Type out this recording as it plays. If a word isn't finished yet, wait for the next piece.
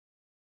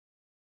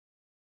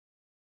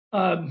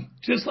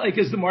Just like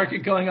is the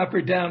market going up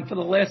or down for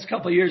the last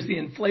couple of years, the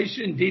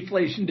inflation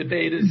deflation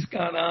debate has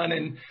gone on.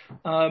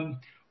 And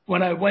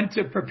when I went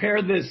to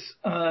prepare this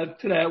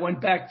today, I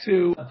went back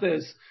to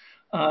this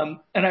and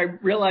I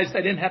realized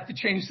I didn't have to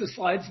change the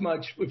slides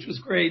much, which was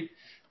great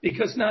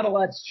because not a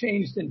lot's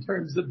changed in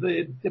terms of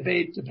the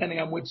debate, depending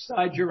on which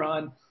side you're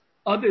on,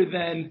 other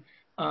than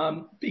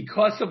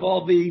because of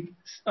all the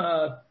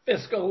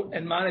fiscal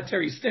and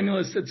monetary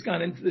stimulus that's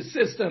gone into the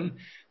system,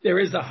 there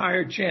is a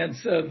higher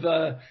chance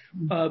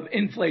of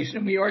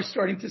inflation. We are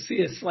starting to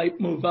see a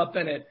slight move up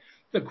in it.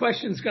 The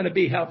question is going to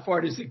be how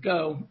far does it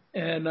go?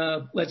 And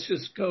let's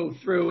just go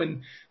through.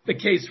 And the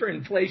case for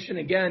inflation,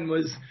 again,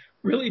 was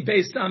really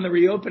based on the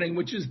reopening,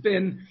 which has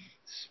been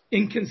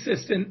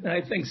inconsistent and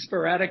I think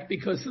sporadic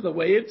because of the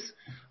waves.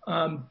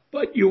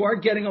 But you are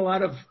getting a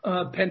lot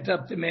of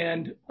pent-up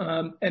demand.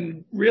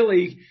 And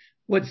really,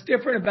 what's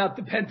different about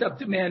the pent-up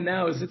demand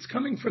now is it's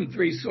coming from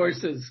three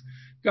sources.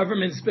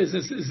 Governments,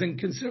 businesses, and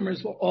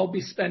consumers will all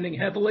be spending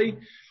heavily.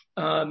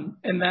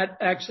 And that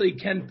actually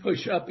can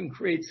push up and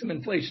create some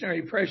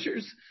inflationary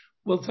pressures.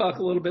 We'll talk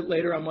a little bit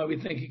later on why we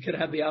think it could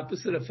have the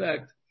opposite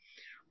effect.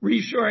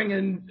 Reshoring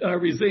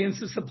and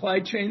resilience of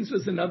supply chains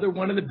was another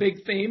one of the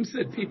big themes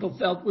that people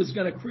felt was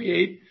going to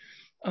create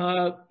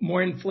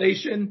more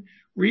inflation.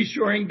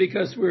 Reshoring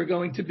because we're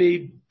going to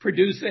be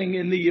producing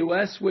in the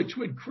U.S., which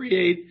would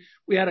create,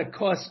 we had a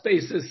cost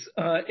basis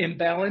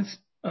imbalance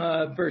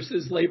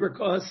versus labor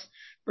costs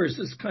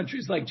versus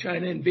countries like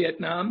China and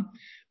Vietnam.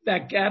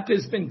 That gap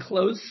has been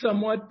closed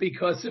somewhat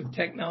because of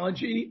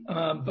technology,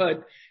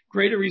 but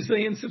greater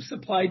resilience of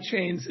supply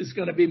chains is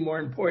going to be more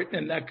important,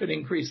 and that could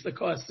increase the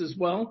cost as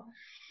well.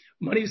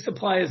 Money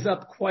supply is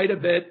up quite a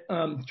bit,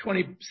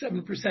 27%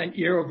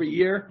 year over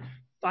year,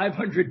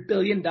 $500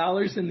 billion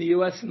in the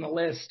U.S. in the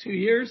last 2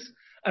 years.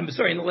 In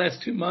the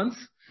last 2 months.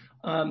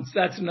 So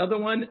that's another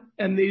one.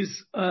 And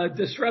these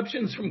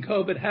disruptions from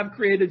COVID have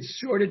created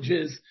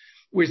shortages.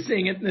 We're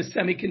seeing it in the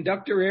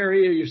semiconductor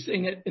area. You're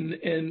seeing it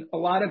in a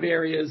lot of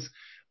areas.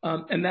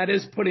 And that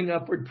is putting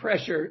upward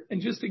pressure. And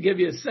just to give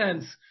you a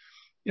sense,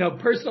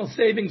 personal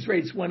savings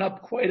rates went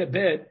up quite a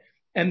bit.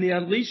 And the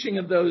unleashing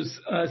of those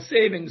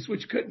savings,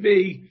 which could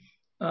be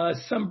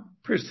some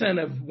percent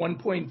of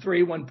 $1.3,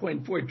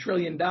 $1.4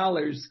 trillion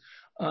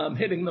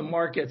hitting the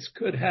markets,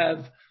 could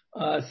have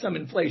some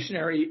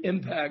inflationary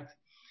impact.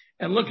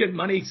 And look at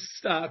money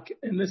stock,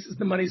 and this is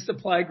the money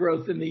supply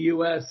growth in the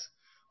U.S.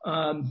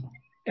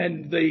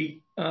 And the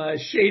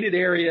shaded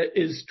area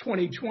is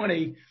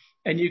 2020,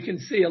 and you can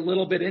see a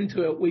little bit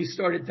into it. We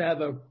started to have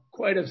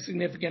quite a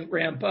significant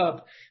ramp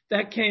up.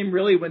 That came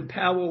really when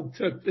Powell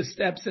took the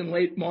steps in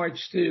late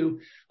March to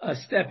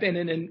step in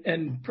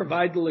and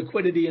provide the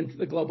liquidity into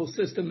the global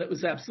system that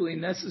was absolutely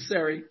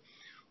necessary.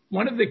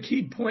 One of the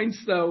key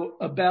points, though,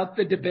 about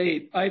the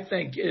debate, I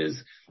think,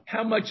 is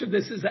how much of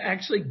this is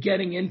actually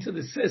getting into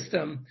the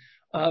system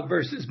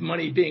versus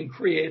money being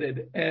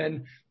created.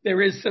 And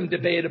there is some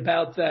debate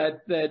about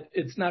that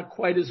it's not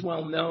quite as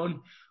well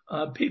known.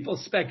 People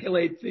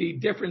speculate the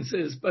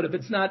differences, but if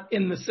it's not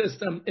in the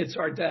system, it's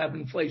hard to have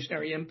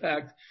inflationary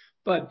impact.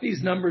 But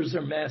these numbers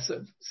are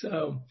massive.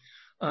 So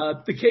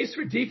the case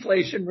for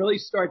deflation really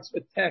starts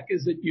with tech,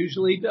 as it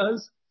usually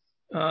does.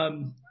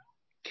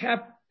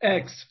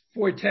 CapEx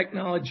for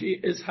technology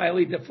is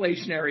highly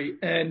deflationary.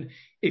 And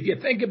if you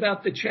think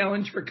about the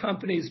challenge for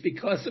companies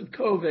because of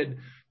COVID,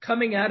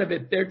 coming out of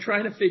it, they're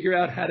trying to figure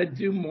out how to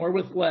do more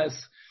with less.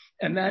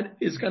 And that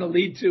is going to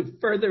lead to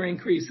further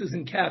increases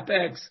in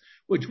CapEx,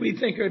 which we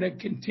think are going to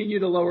continue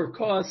to lower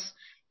costs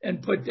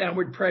and put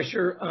downward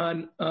pressure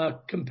on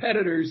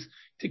competitors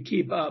to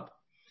keep up.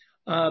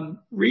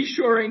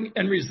 Reshoring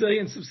and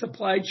resilience of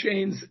supply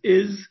chains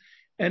is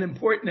an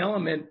important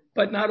element,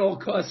 but not all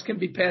costs can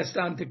be passed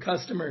on to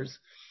customers.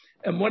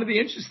 And one of the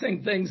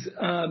interesting things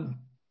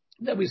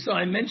that we saw,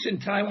 I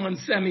mentioned Taiwan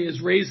Semi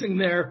is raising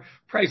their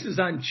prices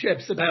on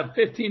chips. About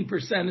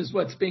 15% is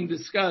what's being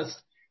discussed.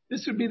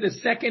 This would be the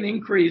second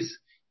increase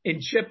in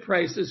chip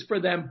prices for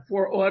them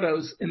for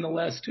autos in the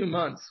last 2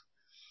 months.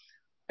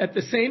 At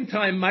the same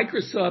time,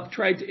 Microsoft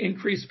tried to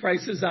increase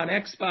prices on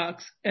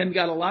Xbox and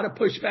got a lot of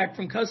pushback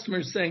from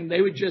customers saying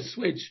they would just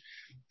switch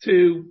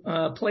to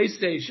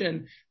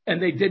PlayStation,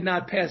 and they did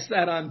not pass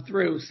that on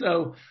through.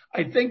 So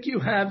I think you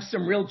have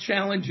some real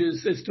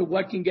challenges as to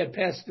what can get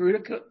passed through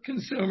to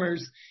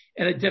consumers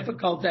in a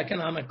difficult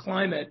economic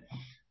climate.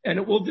 And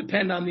it will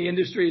depend on the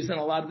industries and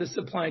a lot of the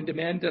supply and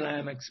demand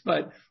dynamics.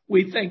 But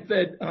we think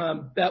that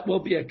that will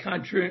be a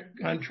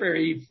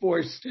contrary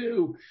force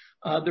to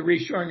the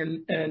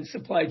reshoring and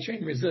supply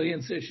chain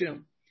resilience issue.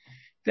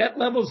 Debt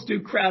levels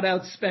do crowd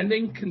out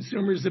spending.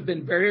 Consumers have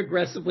been very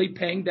aggressively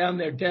paying down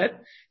their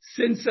debt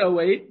since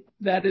 '08.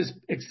 That has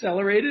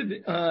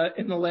accelerated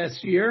in the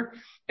last year.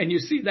 And you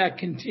see that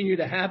continue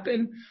to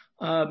happen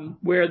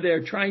where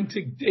they're trying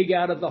to dig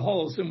out of the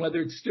holes. And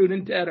whether it's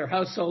student debt or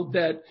household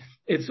debt,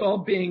 it's all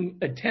being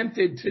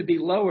attempted to be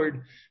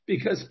lowered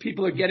because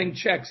people are getting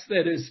checks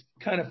that has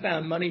kind of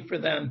found money for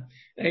them.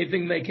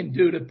 Anything they can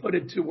do to put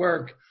it to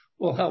work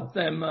will help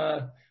them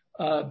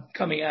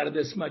coming out of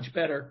this much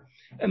better.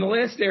 And the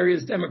last area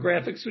is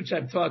demographics, which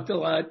I've talked a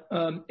lot.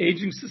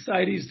 Aging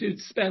societies do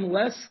spend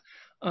less.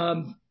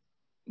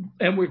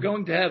 And we're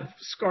going to have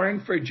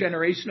scarring for a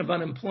generation of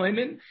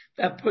unemployment.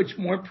 That puts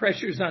more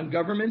pressures on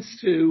governments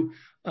to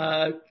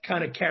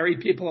kind of carry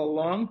people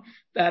along.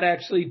 That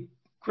actually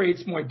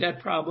creates more debt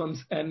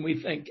problems, and we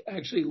think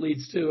actually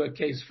leads to a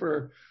case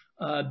for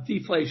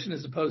deflation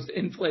as opposed to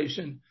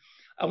inflation.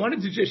 I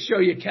wanted to just show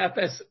you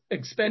CapEx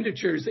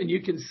expenditures, and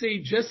you can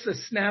see just the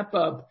snap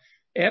up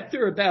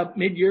after about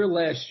mid-year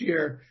last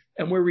year,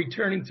 and we're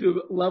returning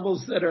to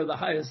levels that are the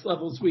highest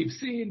levels we've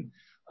seen.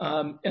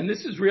 And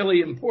this is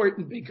really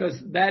important because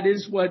that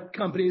is what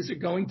companies are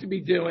going to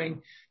be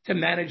doing to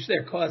manage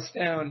their costs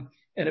down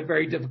in a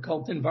very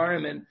difficult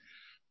environment.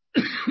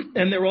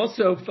 And they're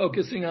also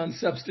focusing on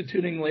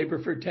substituting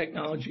labor for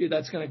technology.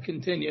 That's going to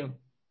continue.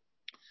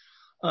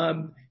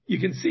 You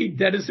can see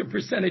debt as a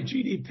percent of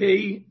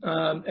GDP,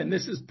 and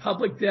this is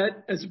public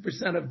debt as a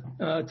percent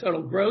of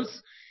total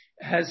gross,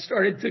 has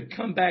started to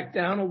come back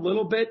down a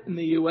little bit in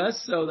the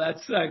U.S. So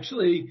that's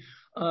actually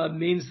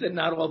means that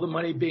not all the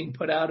money being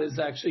put out is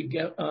actually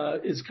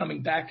is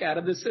coming back out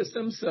of the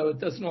system. So it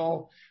doesn't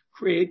all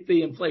create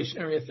the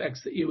inflationary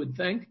effects that you would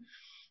think.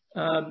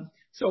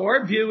 So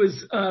our view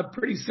is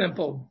pretty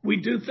simple. We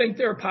do think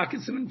there are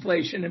pockets of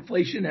inflation.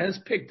 Inflation has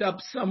picked up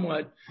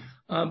somewhat,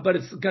 but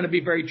it's going to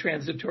be very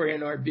transitory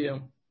in our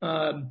view.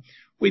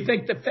 We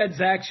think the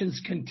Fed's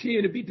actions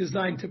continue to be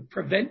designed to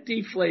prevent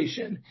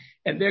deflation,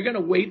 and they're going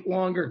to wait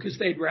longer because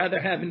they'd rather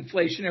have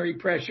inflationary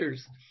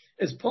pressures.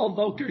 As Paul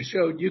Volcker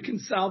showed, you can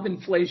solve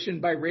inflation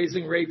by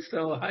raising rates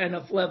to a high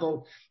enough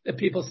level that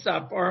people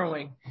stop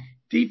borrowing.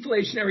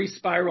 Deflationary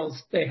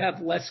spirals, they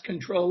have less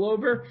control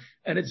over,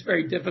 and it's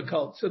very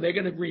difficult. So they're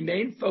going to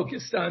remain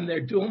focused on their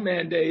dual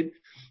mandate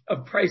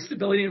of price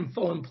stability and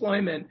full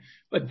employment,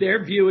 but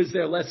their view is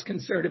they're less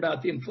concerned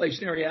about the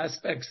inflationary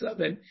aspects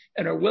of it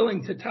and are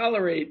willing to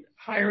tolerate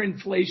higher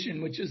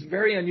inflation, which is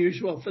very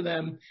unusual for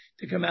them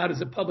to come out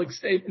as a public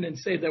statement and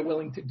say they're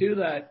willing to do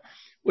that,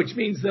 which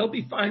means they'll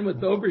be fine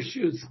with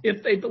overshoots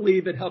if they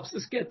believe it helps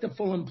us get to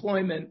full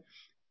employment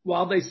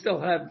while they still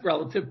have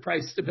relative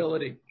price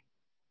stability.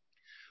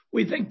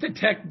 We think the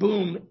tech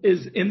boom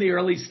is in the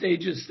early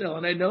stages still,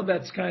 and I know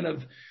that's kind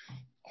of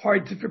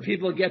hard for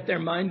people to get their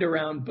mind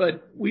around,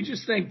 but we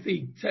just think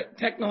the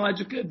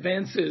technological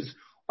advances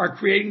are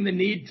creating the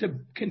need to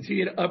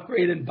continue to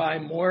upgrade and buy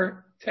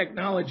more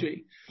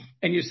technology.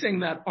 And you're seeing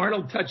that.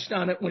 Arnold touched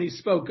on it when he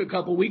spoke a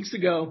couple weeks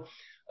ago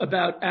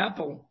about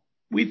Apple.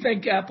 We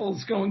think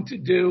Apple's going to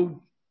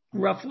do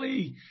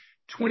roughly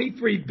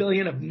 23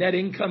 billion of net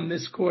income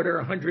this quarter,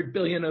 100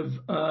 billion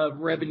of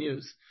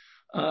revenues.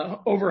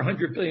 Over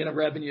 100 billion of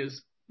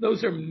revenues.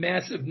 Those are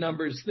massive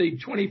numbers. The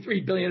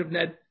 23 billion of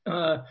net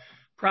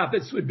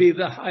profits would be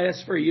the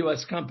highest for a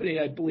U.S. company,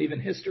 I believe, in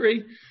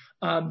history.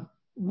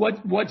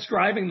 What's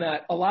driving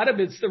that? A lot of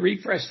it's the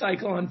refresh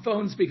cycle on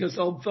phones because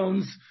old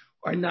phones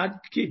are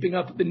not keeping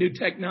up with the new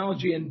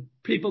technology, and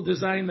people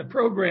designing the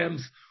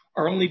programs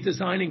are only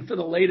designing for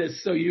the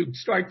latest. So you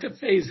start to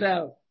phase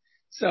out.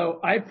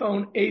 So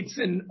iPhone 8s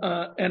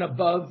and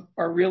above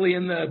are really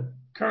in the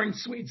current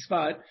sweet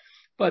spot.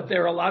 But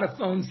there are a lot of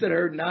phones that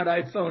are not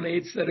iPhone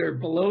 8s that are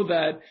below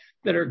that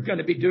are going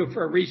to be due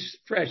for a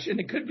refresh, and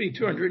it could be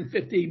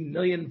 250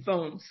 million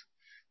phones.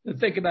 And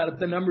think about it,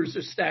 the numbers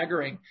are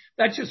staggering.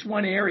 That's just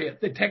one area.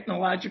 The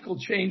technological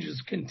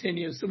changes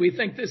continue, so we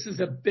think this is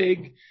a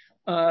big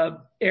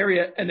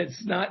area, and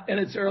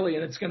it's early,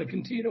 and it's going to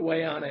continue to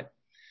weigh on it.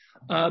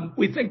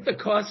 We think the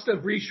cost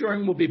of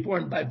reshoring will be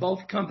borne by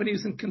both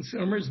companies and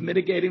consumers,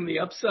 mitigating the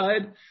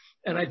upside,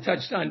 and I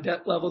touched on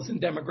debt levels and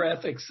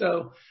demographics.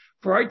 So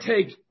for our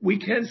take, we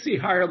can see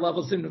higher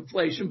levels of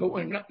inflation, but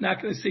we're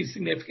not going to see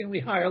significantly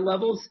higher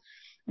levels.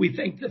 We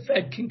think the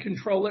Fed can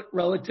control it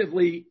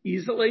relatively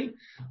easily,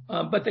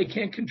 but they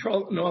can't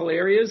control it in all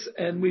areas.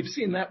 And we've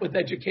seen that with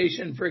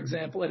education, for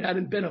example. It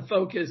hadn't been a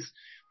focus,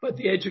 but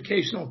the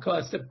educational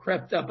costs have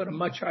crept up at a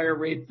much higher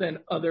rate than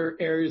other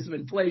areas of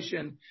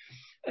inflation.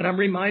 And I'm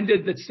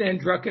reminded that Stan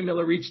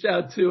Druckenmiller reached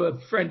out to a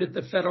friend at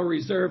the Federal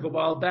Reserve a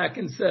while back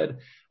and said,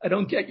 I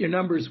don't get your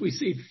numbers. We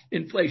see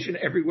inflation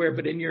everywhere,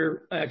 but in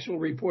your actual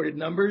reported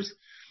numbers.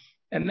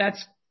 And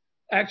that's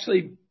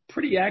actually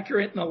pretty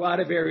accurate in a lot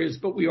of areas,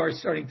 but we are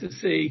starting to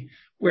see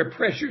where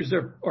pressures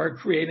are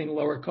creating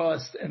lower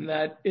costs. And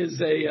that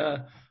is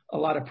a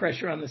lot of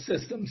pressure on the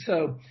system.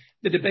 So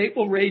the debate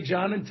will rage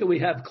on until we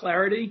have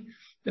clarity.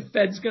 The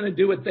Fed's going to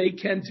do what they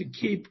can to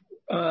keep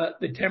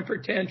the temper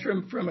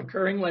tantrum from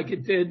occurring like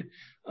it did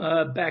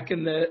back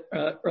in the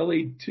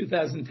early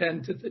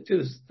 2010 to the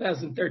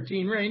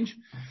 2013 range.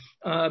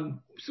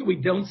 So we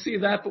don't see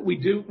that, but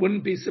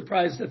wouldn't be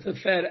surprised if the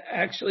Fed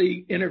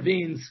actually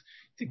intervenes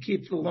to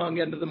keep the long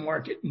end of the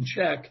market in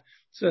check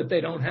so that they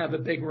don't have a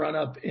big run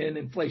up in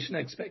inflation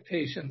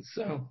expectations.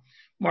 So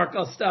Mark,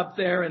 I'll stop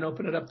there and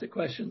open it up to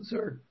questions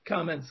or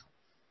comments.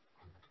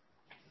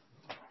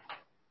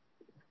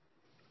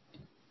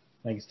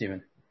 Thank you,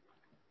 Stephen.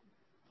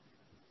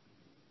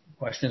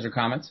 Questions or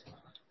comments?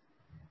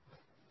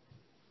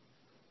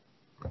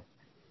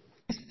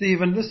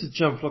 Stephen, this is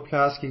Jim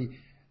Flipkowski.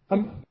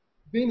 I'm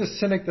being the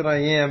cynic that I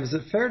am. Is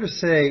it fair to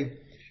say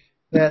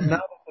that now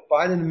that the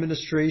Biden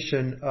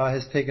administration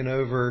has taken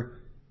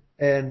over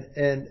and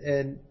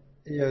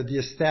the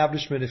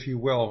establishment, if you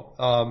will,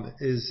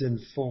 is in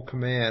full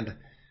command,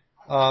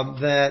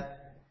 that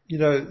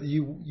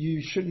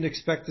you shouldn't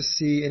expect to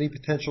see any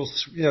potential,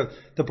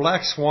 the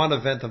black swan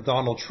event of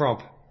Donald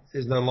Trump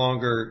is no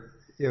longer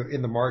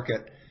in the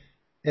market.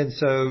 And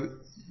so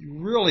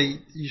really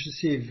you should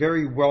see a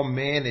very well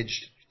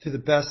managed, to the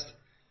best,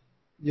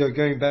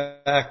 going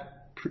back,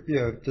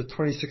 to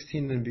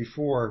 2016 and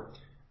before,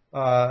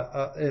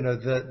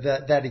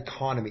 that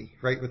economy,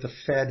 right, with the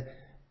Fed,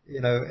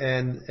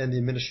 and the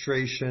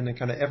administration and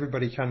kind of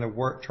everybody kind of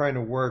trying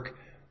to work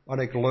on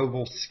a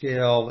global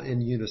scale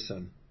in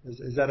unison.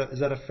 Is that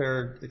a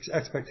fair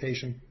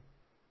expectation?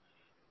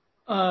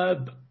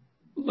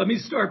 Let me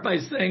start by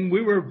saying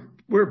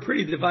we're a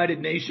pretty divided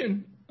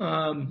nation,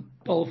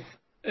 both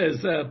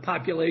as a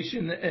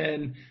population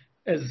and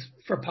as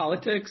for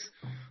politics.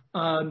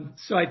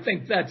 So I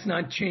think that's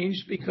not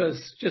changed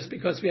just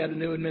because we had a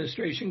new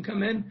administration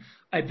come in.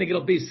 I think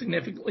it'll be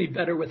significantly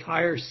better with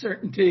higher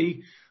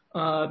certainty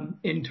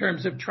in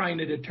terms of trying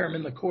to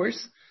determine the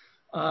course.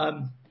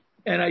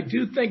 And I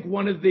do think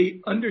one of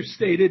the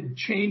understated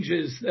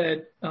changes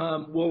that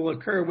will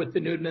occur with the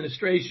new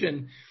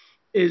administration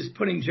is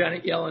putting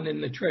Janet Yellen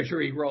in the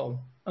Treasury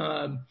role.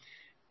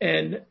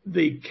 And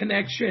the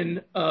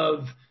connection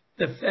of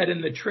the Fed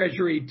and the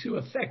Treasury to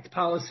affect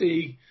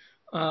policy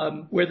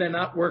where they're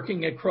not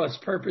working at cross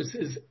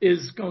purposes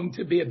is going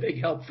to be a big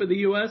help for the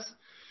U.S.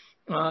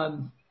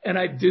 And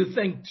I do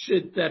think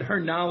that her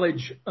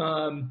knowledge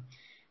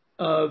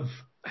of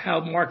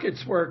how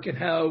markets work and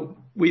how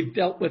we've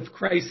dealt with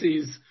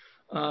crises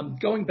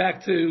going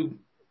back to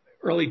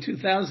early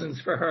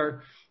 2000s for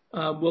her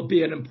will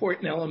be an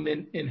important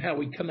element in how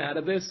we come out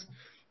of this.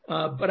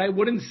 But I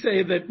wouldn't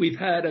say that we've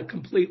had a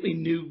completely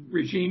new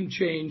regime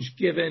change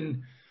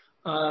given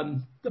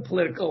the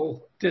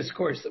political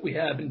discourse that we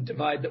have and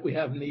divide that we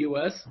have in the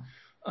U.S.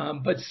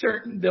 But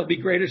there'll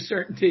be greater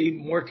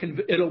certainty,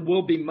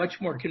 will be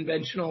much more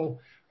conventional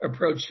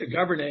approach to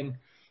governing.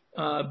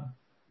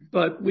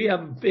 But we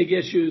have big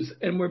issues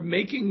and we're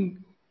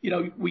making,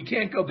 we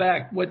can't go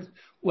back.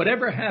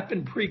 Whatever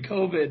happened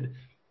pre-COVID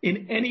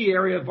in any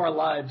area of our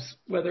lives,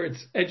 whether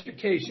it's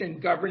education,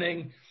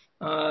 governing,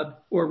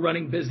 or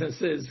running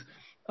businesses,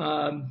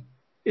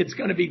 it's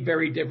going to be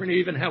very different,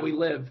 even how we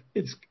live.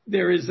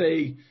 There is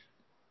a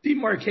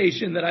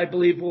demarcation that I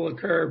believe will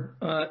occur,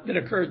 that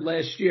occurred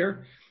last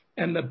year,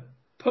 and the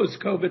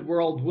post-COVID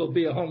world will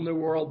be a whole new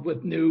world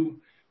with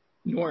new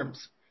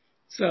norms.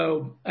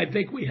 So I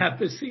think we have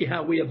to see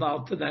how we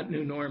evolve to that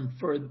new norm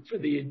for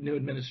the new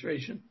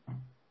administration.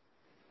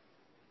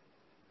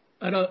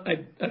 I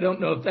don't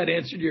know if that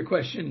answered your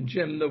question,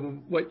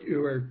 Jim, what you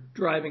were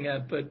driving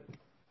at, but.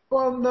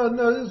 Well, no,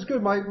 it was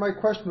good. My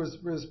question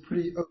was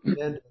pretty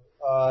open-ended.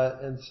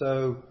 And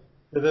so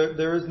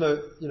there is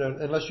no,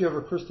 unless you have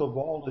a crystal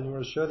ball and you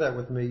want to share that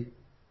with me,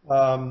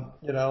 I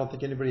don't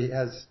think anybody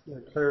has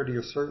clarity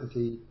or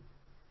certainty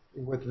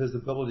with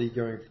visibility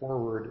going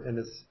forward. And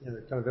it's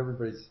kind of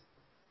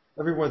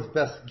everyone's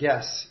best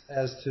guess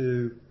as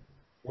to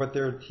what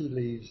their tea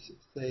leaves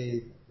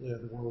say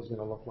the world is going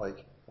to look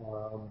like.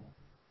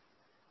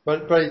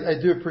 But I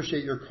do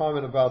appreciate your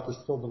comment about the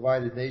still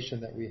divided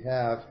nation that we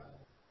have,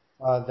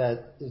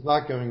 that is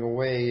not going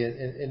away,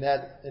 and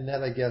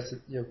that I guess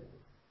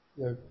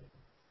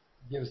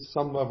gives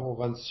some level of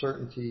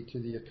uncertainty to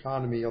the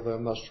economy, although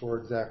I'm not sure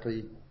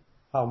exactly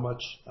how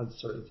much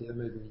uncertainty. It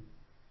may be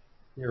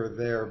here or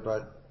there,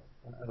 but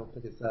I don't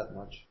think it's that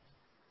much.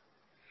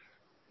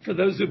 For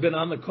those who've been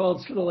on the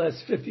calls for the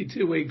last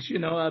 52 weeks,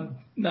 I'm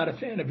not a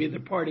fan of either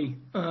party.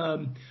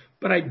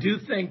 But I do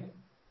think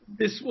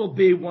this will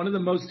be one of the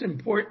most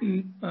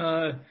important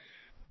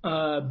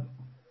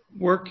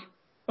work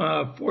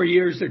 4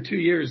 years or 2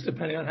 years,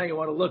 depending on how you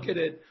want to look at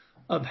it,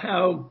 of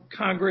how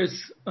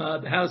Congress,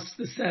 the House,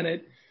 the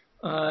Senate,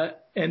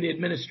 and the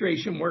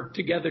administration work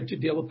together to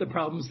deal with the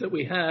problems that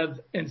we have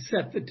and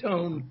set the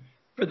tone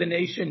for the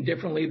nation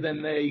differently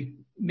than they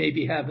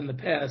maybe have in the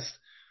past.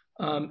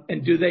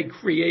 And do they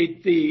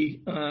create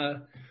the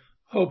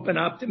hope and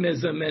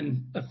optimism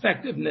and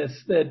effectiveness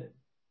that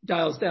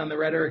dials down the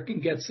rhetoric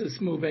and gets us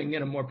moving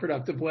in a more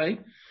productive way?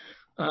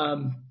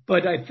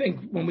 But I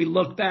think when we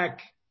look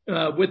back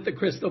with the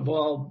crystal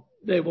ball,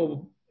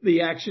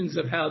 the actions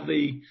of how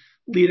the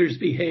leaders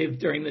behave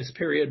during this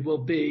period will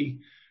be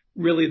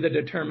really the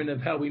determinant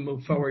of how we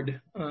move forward,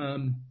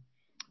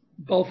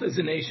 both as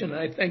a nation and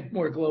I think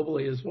more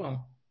globally as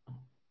well.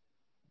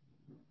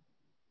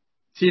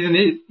 Stephen,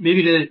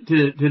 maybe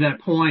to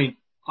that point,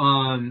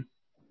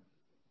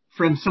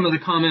 from some of the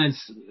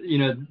comments,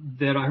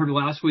 that I heard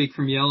last week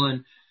from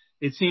Yellen,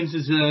 it seems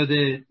as though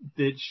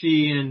that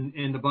she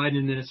and the Biden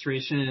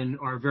administration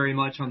are very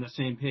much on the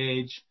same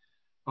page.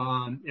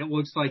 It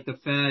looks like the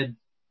Fed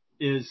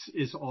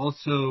is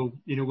also,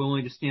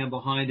 willing to stand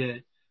behind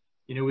it.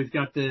 We've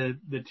got the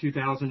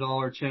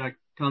 $2,000 check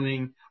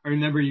coming. I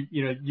remember,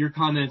 your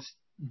comments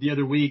the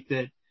other week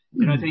that,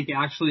 and I think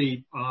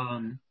actually,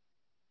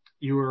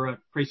 you were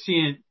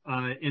prescient,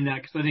 in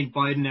that, because I think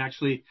Biden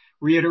actually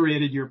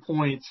reiterated your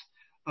points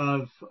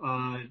of,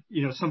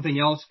 something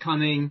else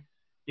coming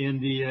in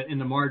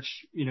the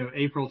March,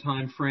 April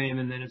time frame.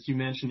 And then, as you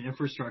mentioned,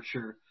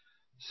 infrastructure.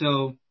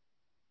 So,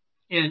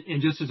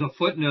 and just as a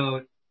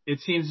footnote, it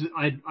seems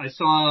I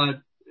saw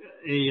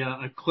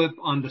a clip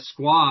on the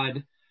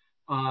Squad,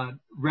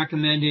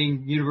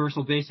 recommending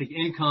universal basic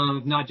income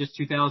of not just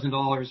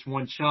 $2,000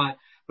 one shot,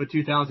 but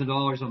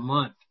 $2,000 a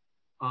month,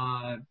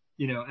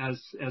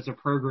 as a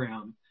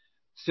program.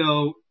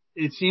 So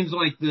it seems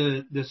like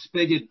the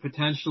spigot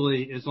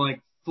potentially is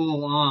like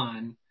full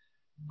on.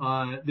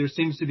 There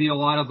seems to be a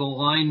lot of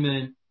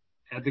alignment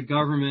at the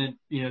government,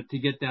 to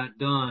get that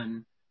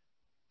done.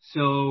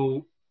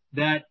 So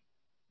that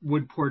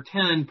would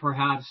portend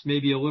perhaps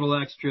maybe a little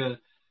extra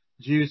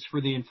juice for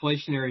the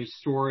inflationary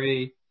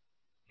story.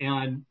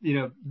 And,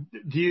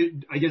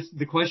 I guess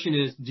the question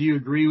is, do you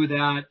agree with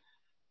that?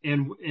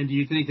 And do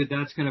you think that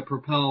that's going to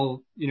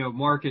propel,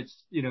 markets,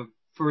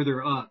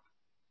 further up?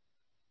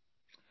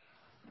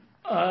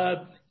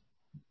 I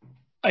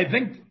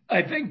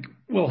think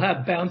we'll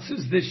have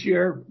bounces this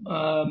year,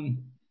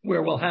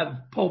 where we'll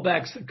have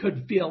pullbacks that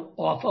could feel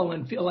awful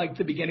and feel like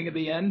the beginning of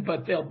the end,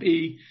 but they'll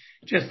be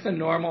just the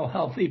normal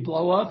healthy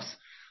blow-ups.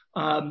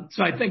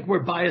 So I think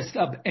we're biased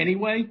up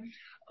anyway.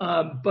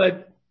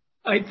 But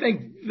I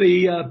think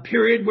the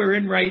period we're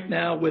in right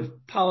now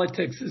with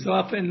politics is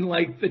often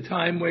like the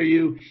time where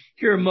you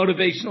hear a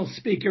motivational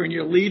speaker and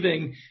you're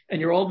leaving and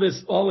you're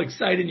all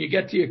excited, and you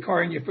get to your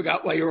car and you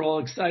forgot why you're all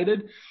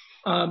excited.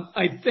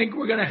 I think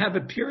we're going to have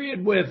a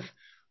period with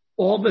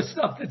all the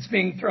stuff that's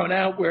being thrown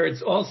out where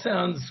it all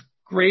sounds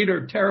great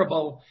or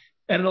terrible,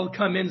 and it'll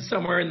come in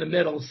somewhere in the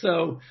middle.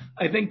 So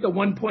I think the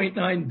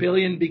 1.9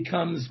 billion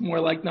becomes more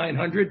like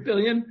 900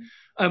 billion.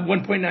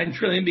 1.9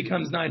 trillion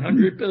becomes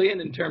 900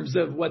 billion in terms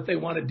of what they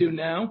want to do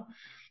now.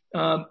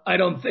 I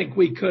don't think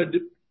we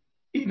could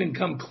even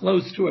come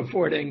close to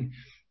affording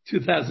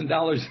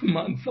 $2,000 a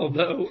month,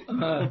 although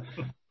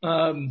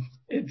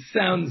it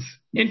sounds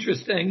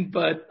interesting,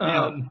 but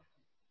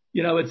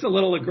it's a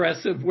little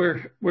aggressive.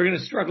 We're going to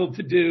struggle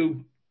to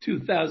do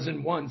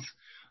 2,000 once.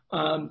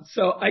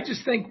 So I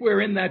just think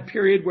we're in that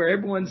period where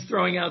everyone's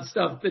throwing out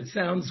stuff that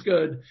sounds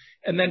good,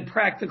 and then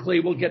practically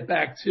we'll get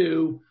back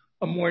to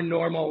a more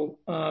normal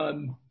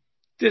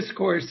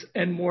discourse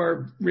and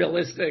more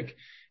realistic.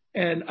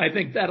 And I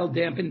think that'll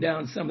dampen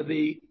down some of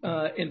the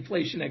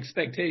inflation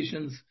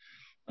expectations.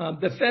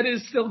 The Fed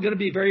is still going to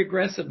be very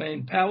aggressive. I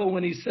mean, Powell,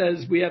 when he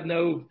says we have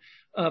no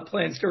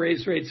plans to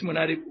raise rates, and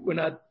we're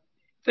not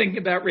thinking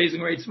about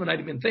raising rates, we're not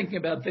even thinking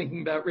about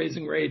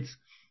raising rates,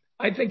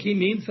 I think he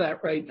means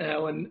that right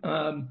now. And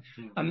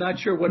I'm not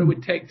sure what it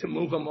would take to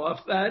move him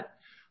off that.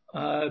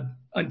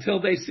 Until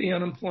they see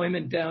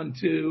unemployment down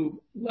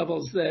to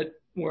levels that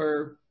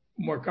were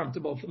more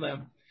comfortable for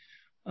them.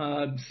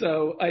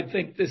 So I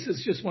think this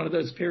is just one of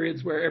those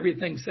periods where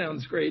everything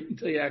sounds great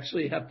until you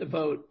actually have to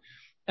vote.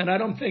 And I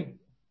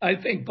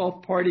think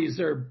both parties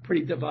are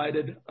pretty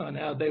divided on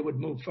how they would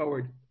move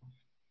forward.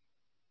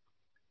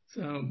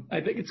 So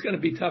I think it's going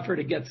to be tougher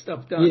to get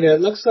stuff done. It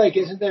looks like,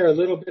 isn't there a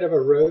little bit of a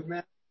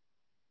roadmap?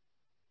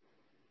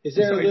 Is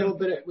there a little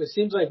bit it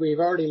seems like we've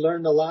already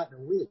learned a lot in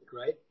a week,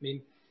 right? I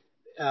mean,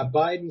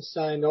 Biden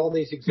signed all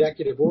these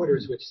executive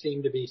orders, which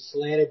seem to be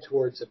slanted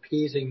towards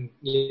appeasing,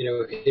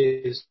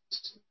 his,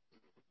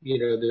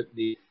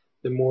 the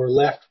more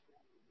left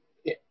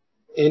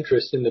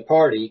interest in the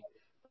party.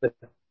 But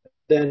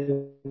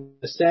then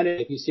the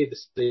Senate, if you see the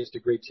states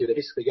agreed to, they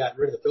basically got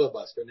rid of the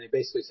filibuster, and they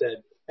basically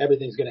said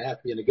everything's going to have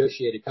to be a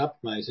negotiated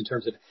compromise in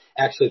terms of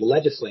actually the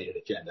legislative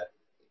agenda.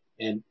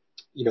 And,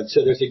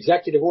 so there's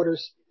executive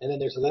orders, and then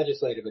there's a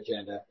legislative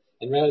agenda.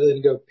 And rather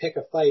than go pick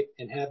a fight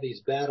and have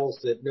these battles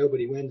that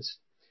nobody wins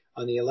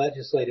on the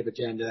legislative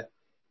agenda,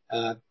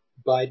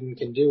 Biden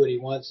can do what he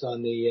wants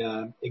on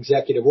the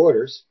executive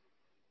orders,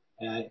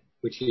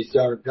 which he's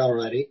done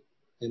already.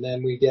 And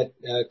then we get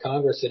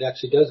Congress that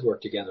actually does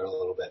work together a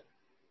little bit.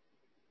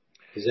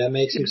 Does that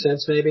make some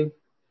sense, maybe?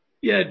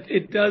 Yeah,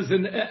 it does.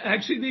 And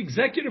actually, the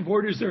executive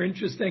orders are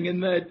interesting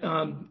in that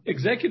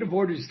executive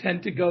orders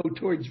tend to go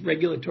towards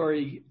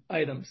regulatory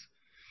items,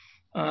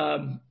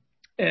 or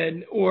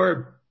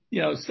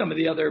some of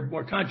the other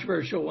more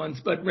controversial ones.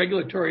 But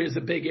regulatory is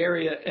a big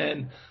area,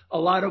 and a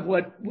lot of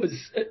what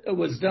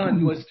was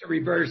done was to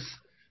reverse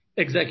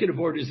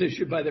executive orders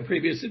issued by the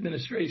previous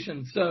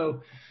administration.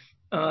 So,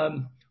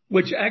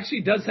 which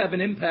actually does have an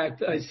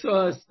impact. I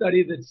saw a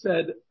study that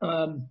said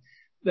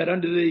that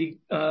under the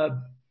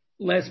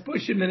last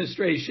Bush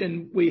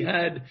administration, we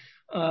had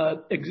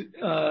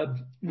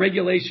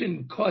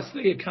regulation cost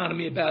the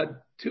economy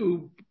about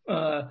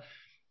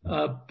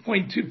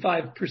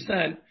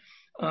 0.25%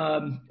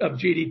 of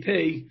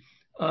GDP.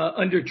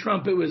 Under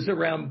Trump, it was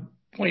around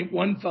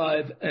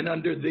 0.15%, and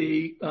under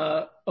the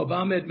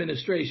Obama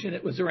administration,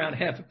 it was around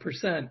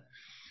 0.5%.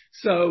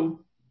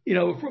 So,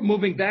 if we're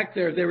moving back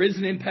there is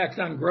an impact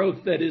on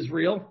growth that is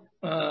real.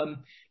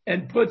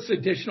 and puts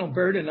additional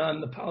burden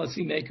on the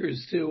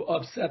policymakers to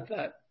offset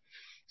that.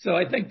 So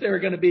I think there are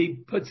going to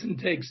be puts and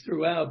takes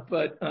throughout,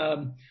 but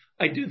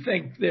I do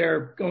think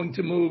they're going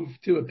to move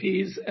to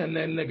appease, and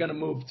then they're going to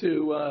move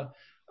to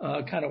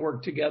kind of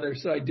work together.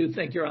 So I do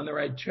think you're on the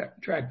right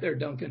track there,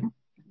 Duncan.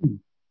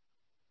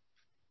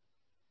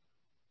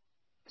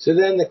 So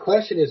then the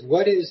question is,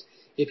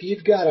 if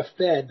you've got a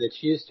Fed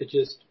that's used to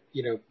just,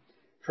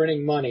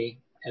 printing money,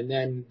 and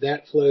then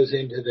that flows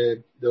into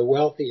the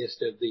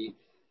wealthiest of the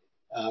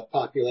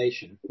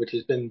population, which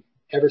has been,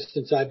 ever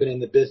since I've been in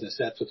the business,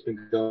 that's what's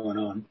been going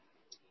on.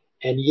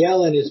 And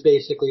Yellen is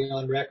basically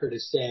on record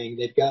as saying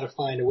they've got to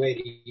find a way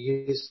to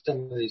use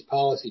some of these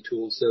policy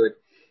tools so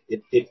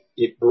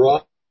it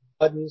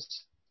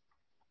broadens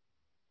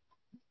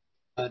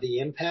the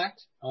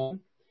impact on.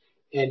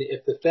 And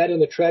if the Fed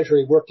and the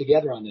Treasury work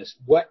together on this,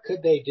 what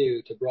could they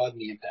do to broaden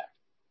the impact?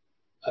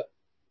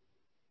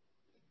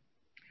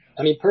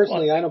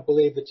 Personally, I don't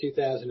believe the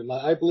 2000.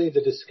 I believe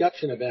the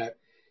discussion about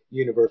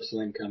universal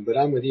income, but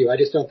I'm with you. I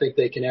just don't think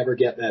they can ever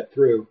get that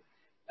through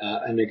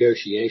a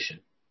negotiation.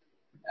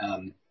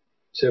 Are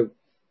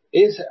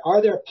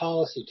there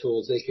policy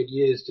tools they could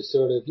use to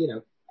sort of,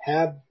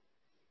 have,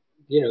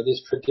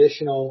 this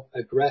traditional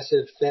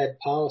aggressive Fed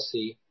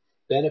policy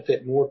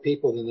benefit more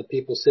people than the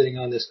people sitting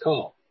on this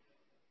call?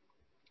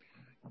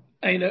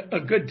 A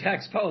good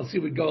tax policy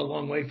would go a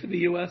long way for the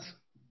U.S.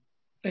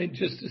 And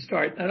just to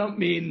start, I don't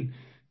mean,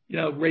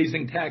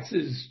 raising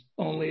taxes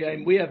only.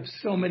 We have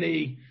so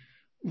many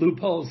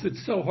loopholes.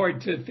 It's so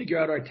hard to figure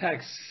out our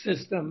tax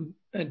system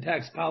and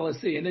tax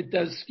policy, and it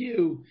does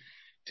skew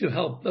to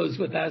help those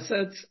with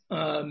assets.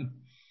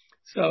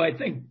 So I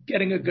think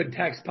getting a good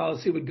tax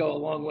policy would go a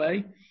long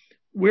way.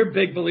 We're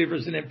big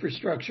believers in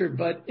infrastructure,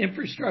 but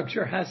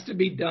infrastructure has to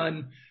be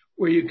done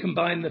where you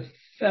combine the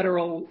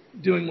federal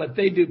doing what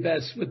they do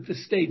best with the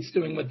states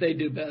doing what they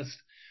do best.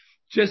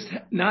 Just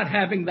not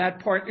having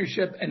that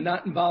partnership and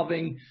not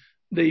involving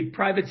the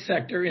private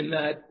sector in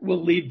that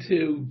will lead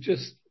to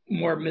just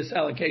more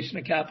misallocation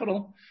of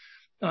capital.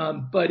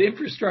 But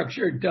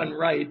infrastructure done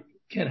right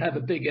can have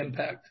a big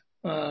impact.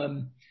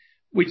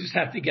 We just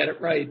have to get it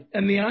right.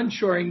 And the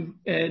onshoring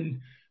and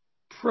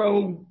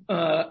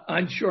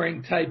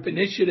onshoring type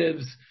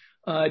initiatives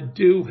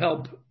do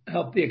help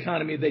the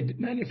economy.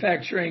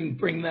 Manufacturing,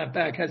 bring that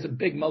back, has a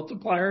big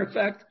multiplier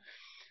effect.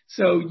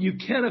 So you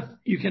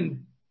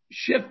can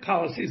shift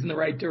policies in the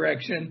right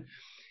direction.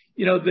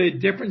 The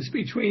difference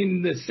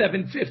between the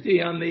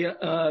 $7.50 on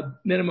the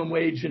minimum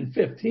wage and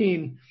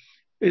 15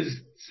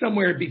 is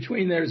somewhere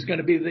between there is going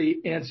to be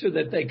the answer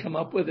that they come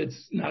up with.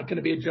 It's not going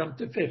to be a jump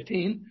to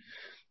 15.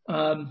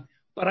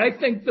 But I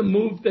think the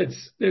move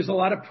there's a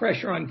lot of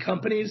pressure on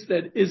companies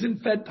that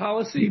isn't Fed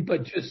policy,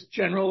 but just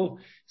general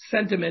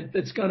sentiment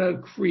that's going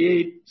to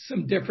create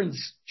some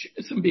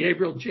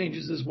behavioral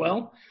changes as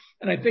well.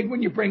 And I think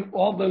when you bring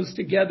all those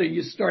together,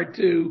 you start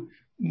to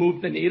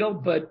move the needle,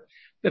 but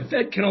the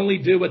Fed can only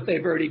do what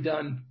they've already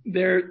done.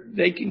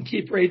 They can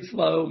keep rates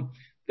low.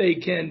 They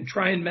can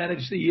try and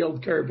manage the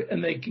yield curve,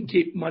 and they can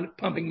keep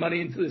pumping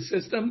money into the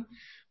system.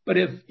 But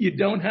if you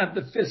don't have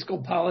the fiscal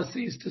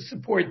policies to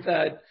support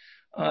that,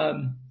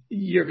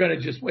 you're going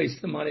to just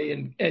waste the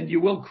money, and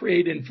you will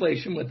create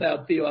inflation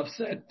without the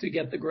offset to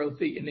get the growth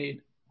that you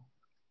need.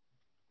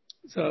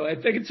 So I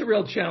think it's a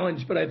real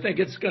challenge, but I think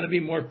it's going to be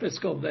more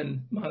fiscal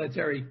than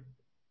monetary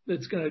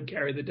that's going to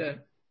carry the day.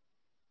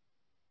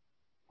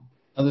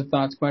 Other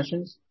thoughts,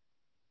 questions?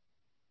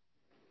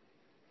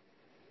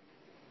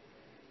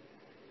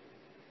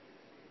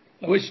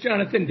 I wish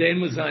Jonathan Dane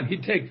was on.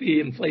 He'd take the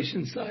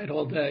inflation side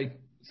all day.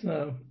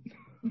 So,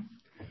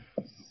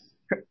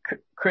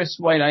 Chris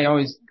White, I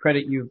always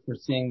credit you for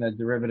seeing the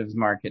derivatives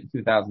market in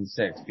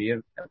 2006.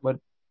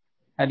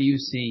 How do you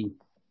see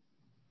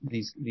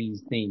these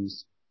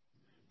themes?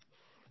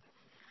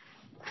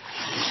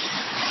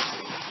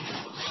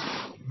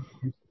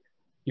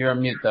 You're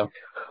on mute, though.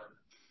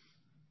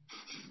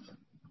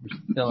 You're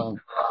still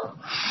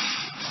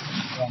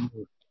on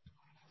mute.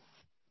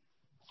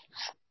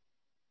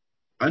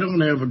 I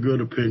don't have a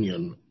good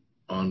opinion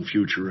on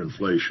future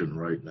inflation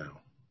right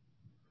now.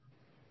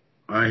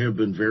 I have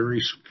been very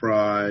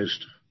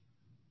surprised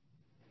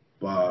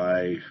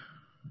by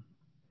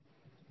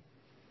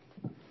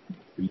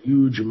the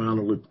huge amount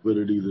of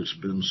liquidity that's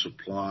been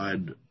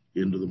supplied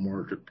into the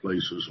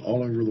marketplaces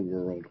all over the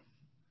world,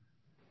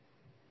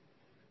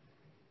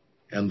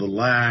 and the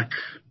lack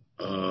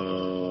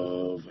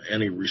of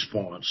any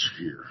response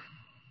here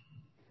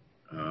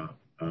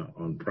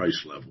on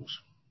price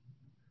levels.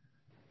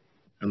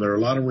 And there are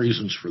a lot of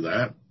reasons for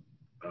that,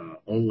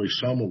 only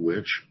some of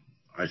which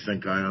I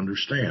think I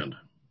understand.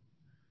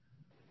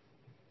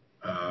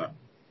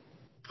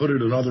 Put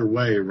it another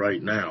way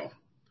right now,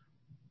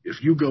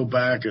 if you go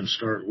back and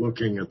start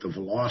looking at the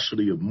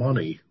velocity of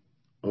money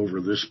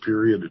over this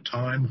period of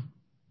time,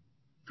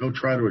 go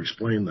try to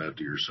explain that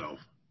to yourself.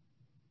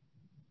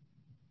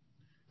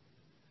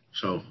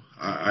 So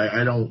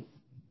I don't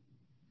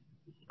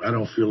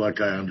feel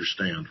like I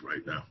understand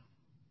right now.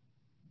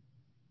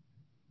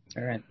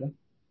 All right.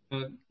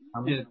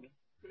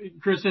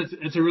 Chris,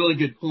 it's a really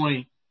good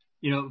point.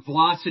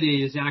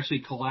 Velocity has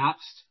actually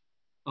collapsed,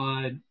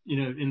 in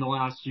the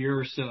last year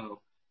or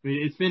so. I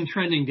mean, it's been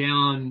trending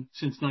down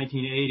since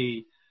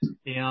 1980,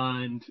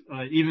 and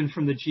even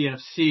from the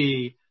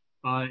GFC,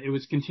 it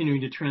was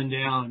continuing to trend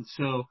down.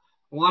 So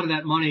a lot of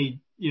that money,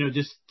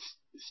 just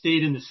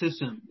stayed in the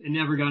system. It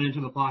never got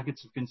into the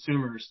pockets of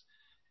consumers.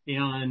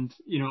 And,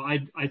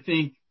 I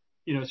think,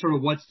 sort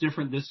of what's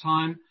different this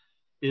time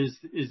is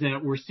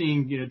that we're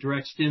seeing,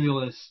 direct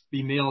stimulus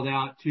be mailed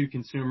out to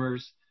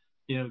consumers.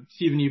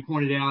 Stephen, you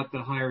pointed out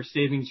the higher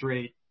savings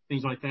rate,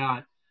 things like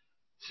that.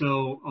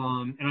 So,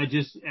 and I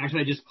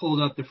just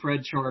pulled up the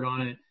Fred chart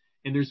on it,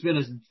 and there's been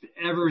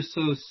a ever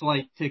so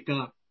slight tick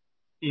up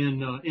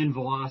in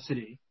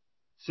velocity.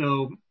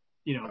 So,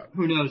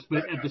 who knows?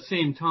 But at the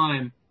same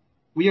time,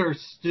 we are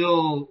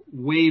still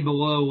way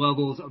below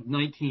levels of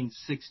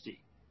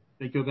 1960.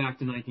 They go back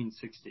to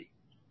 1960.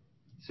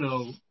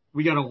 So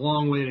we got a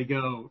long way to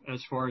go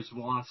as far as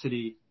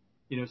velocity,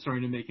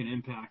 starting to make an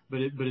impact.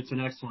 But it's an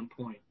excellent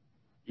point.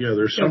 Yeah,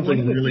 there's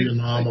something really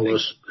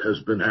anomalous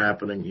has been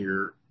happening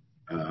here.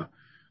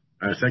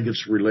 I think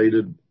it's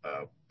related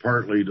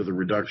partly to the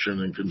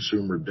reduction in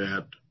consumer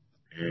debt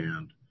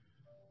and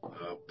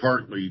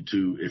partly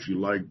to, if you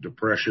like,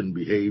 depression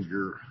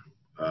behavior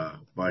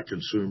by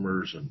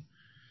consumers.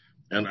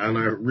 And I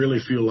really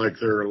feel like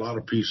there are a lot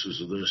of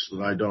pieces of this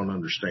that I don't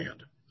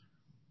understand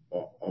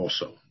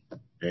also.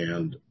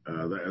 And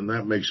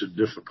that makes it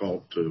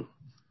difficult to.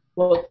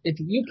 Well, if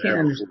you can't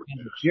understand,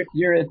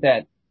 you're at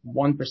that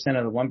 1% of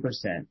the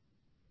 1%.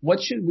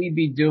 What should we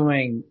be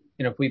doing,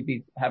 if we'd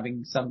be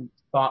having some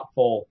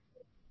thoughtful,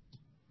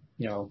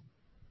 the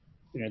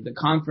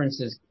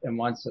conferences and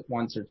once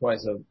or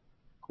twice a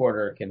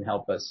quarter can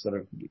help us sort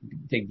of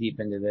dig deep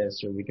into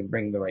this, or we can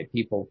bring the right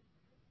people.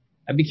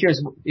 I'd be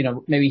curious,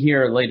 maybe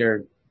here or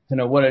later to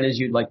know what it is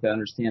you'd like to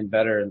understand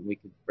better, and we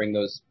could bring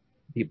those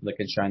people that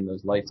could shine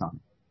those lights on.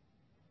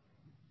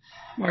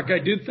 Mark, I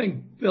do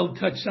think Bill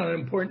touched on an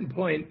important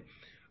point.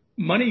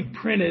 Money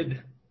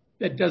printed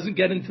that doesn't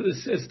get into the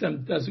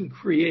system doesn't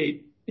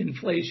create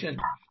inflation.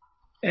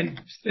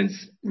 And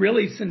since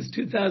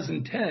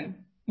 2010,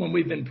 when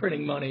we've been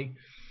printing money,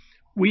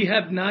 we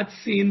have not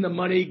seen the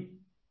money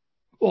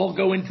all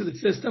go into the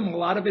system. A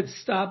lot of it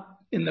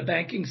stopped in the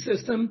banking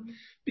system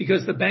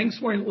because the banks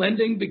weren't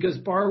lending because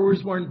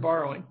borrowers weren't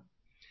borrowing.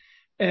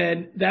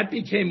 And that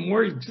became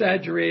more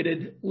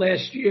exaggerated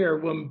last year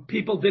when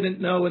people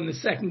didn't know in the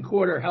second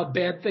quarter how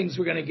bad things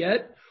were going to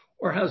get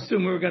or how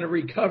soon we were going to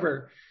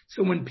recover.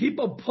 So when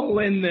people pull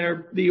in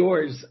the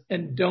oars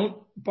and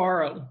don't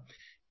borrow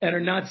and are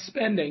not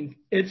spending,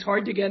 it's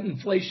hard to get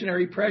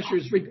inflationary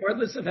pressures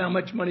regardless of how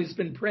much money's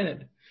been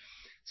printed.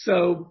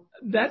 So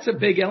that's a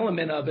big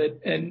element of it.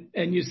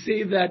 And you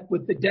see that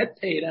with the debt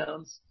pay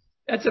downs,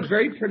 that's a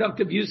very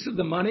productive use of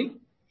the money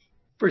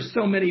for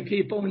so many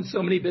people and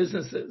so many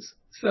businesses.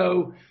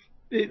 So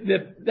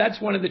that's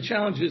one of the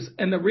challenges.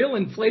 And the real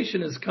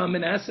inflation has come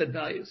in asset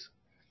values.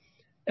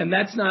 And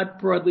that's not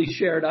broadly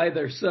shared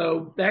either.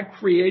 So that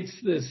creates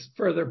this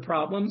further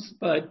problems.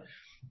 But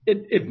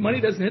if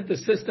money doesn't hit the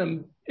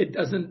system, it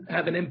doesn't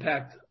have an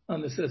impact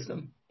on the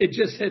system. It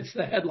just hits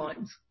the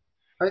headlines.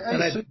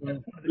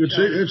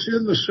 It's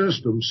in the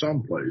system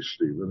someplace,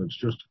 Stephen. It's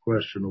just a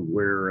question of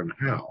where and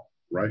how,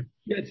 right?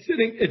 Yeah,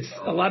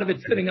 a lot of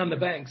it's sitting on the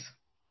banks.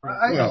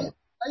 I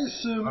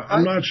assume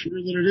I'm not sure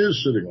that it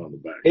is sitting on the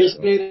banks.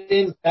 Isn't it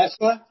in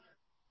Tesla?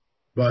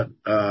 But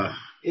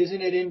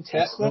isn't it in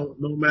Tesla?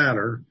 No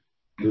matter.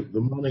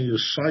 The money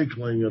is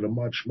cycling at a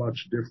much,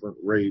 much different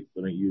rate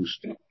than it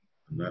used to.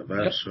 And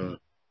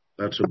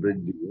that's a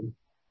big deal.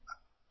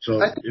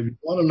 So if you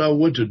want to know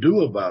what to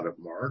do about it,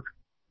 Mark,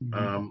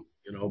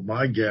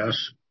 my guess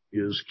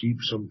is keep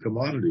some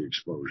commodity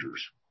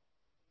exposures.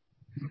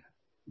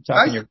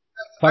 Talking your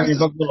book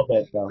a little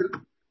bit, though.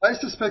 I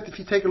suspect if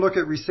you take a look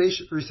at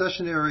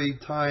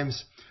recessionary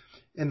times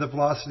and the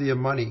velocity of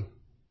money,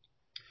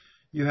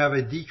 you have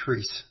a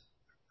decrease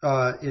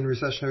in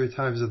recessionary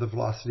times of the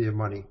velocity of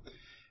money.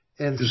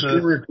 And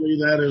historically,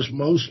 that is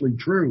mostly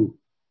true,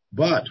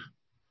 but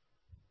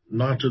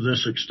not to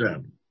this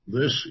extent.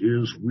 This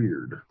is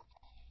weird.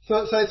 So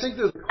I think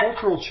there's a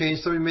cultural change.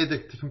 Somebody made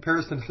the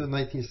comparison to the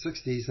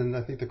 1960s, and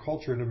I think the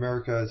culture in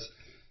America is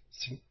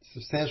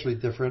substantially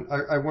different.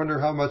 I wonder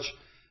how much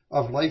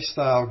of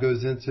lifestyle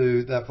goes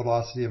into that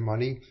velocity of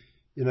money.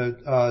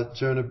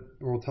 Jonah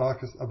will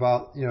talk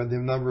about, the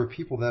number of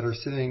people that are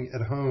sitting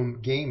at home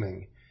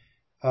gaming,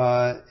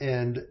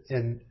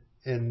 and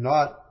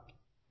not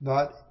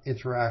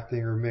interacting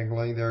or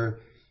mingling. They're,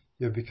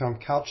 become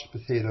couch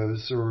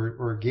potatoes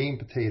or game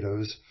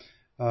potatoes,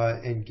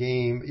 and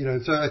game,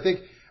 so I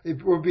think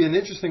it would be an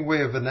interesting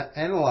way of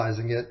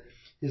analyzing it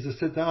is to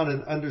sit down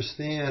and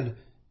understand,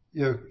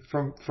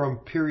 from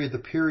period to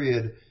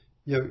period,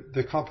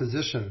 the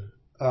composition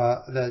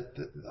of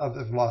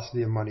the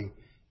velocity of money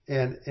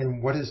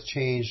and what has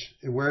changed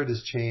and where it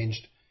has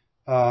changed,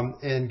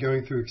 and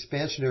going through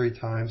expansionary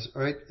times,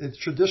 right? It's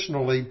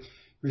traditionally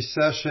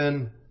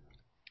recession,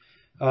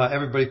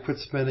 everybody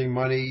quits spending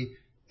money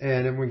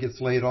and everyone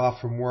gets laid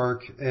off from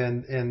work,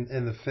 and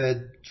the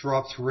Fed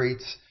drops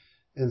rates,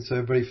 and so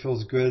everybody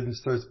feels good and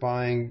starts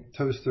buying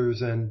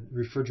toasters and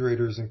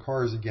refrigerators and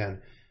cars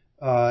again,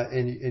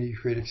 and you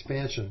create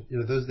expansion.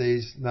 Those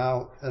days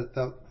now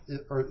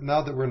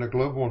that we're in a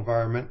global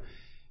environment,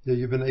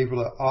 you've been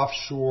able to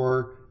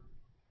offshore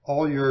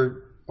all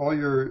your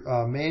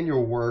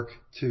manual work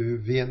to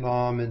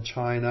Vietnam and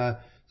China,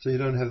 so you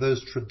don't have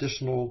those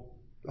traditional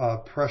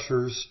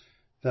pressures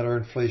that are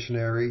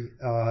inflationary,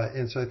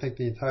 and so I think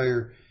the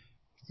entire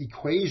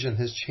equation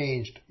has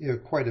changed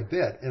quite a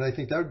bit, and I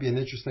think that would be an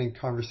interesting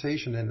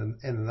conversation and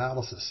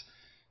analysis,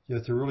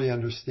 to really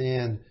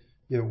understand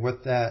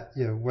what that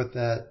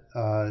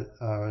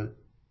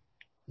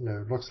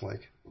looks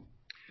like.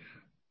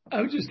 I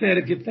would just add,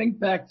 if you think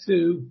back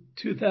to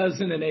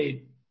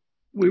 2008,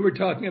 we were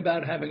talking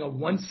about having a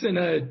once in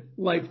a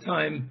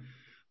lifetime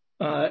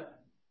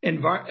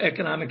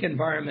economic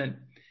environment.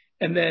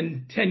 And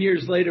then 10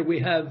 years later,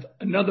 we have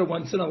another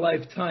once in a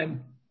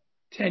lifetime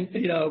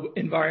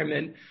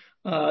environment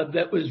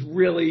that was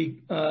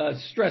really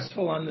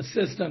stressful on the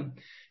system.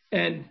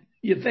 And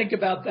you think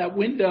about that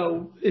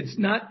window, it's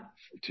not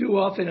too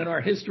often in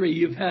our history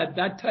you've had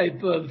that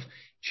type of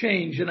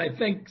change. And I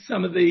think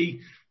some of the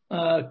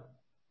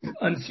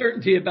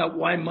uncertainty about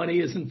why money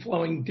isn't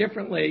flowing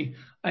differently,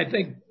 I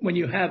think when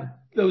you have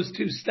those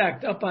two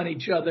stacked up on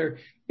each other,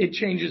 it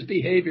changes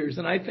behaviors.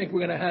 And I think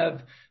we're going to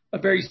have a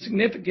very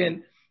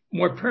significant,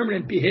 more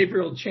permanent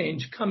behavioral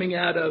change coming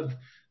out of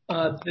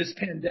this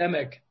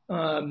pandemic.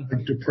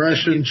 Like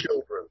depression,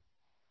 children.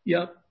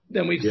 Yep,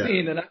 than we've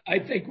seen. And I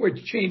think we're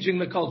changing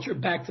the culture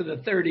back to the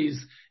 30s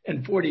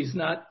and 40s,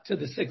 not to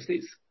the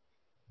 60s.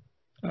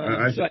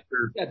 I think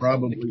there's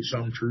probably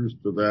some truth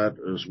to that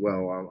as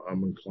well.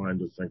 I'm inclined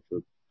to think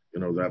that,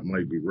 that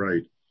might be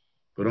right.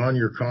 But on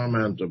your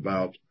comment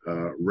about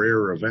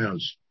rare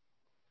events,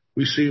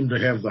 we seem to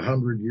have the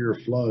 100-year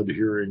flood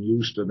here in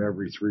Houston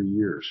every 3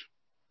 years.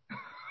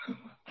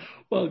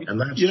 Well, and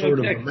that's sort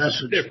of a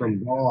message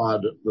from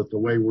God that the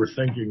way we're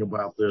thinking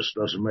about this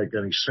doesn't make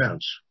any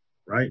sense,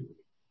 right?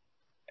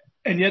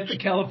 And yet the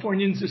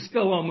Californians are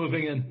still all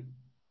moving in.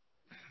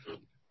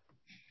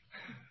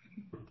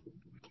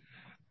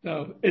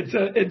 So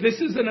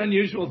this is an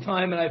unusual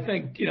time, and I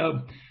think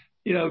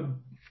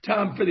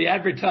Tom, for the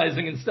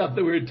advertising and stuff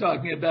that we were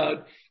talking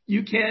about,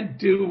 you can't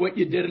do what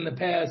you did in the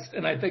past,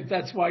 and I think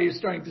that's why you're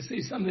starting to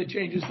see some of the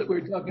changes that we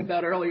were talking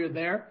about earlier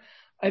there.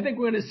 I think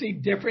we're going to see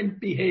different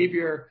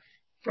behavior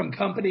from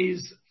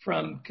companies,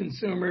 from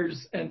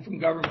consumers, and from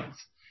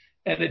governments.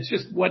 And it's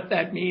just what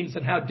that means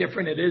and how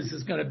different it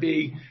is going to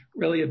be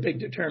really a big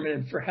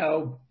determinant for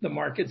how the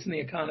markets and the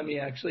economy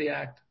actually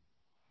act.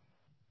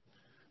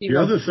 The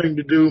other thing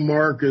to do,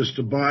 Mark, is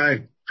to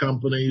buy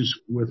companies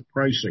with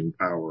pricing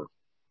power,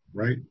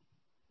 right?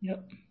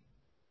 Yep.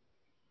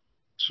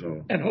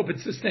 So. And hope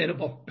it's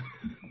sustainable.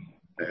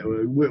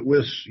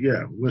 with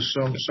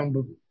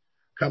some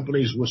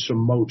companies with some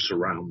moats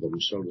around them,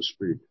 so to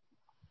speak.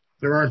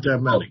 There aren't that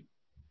many.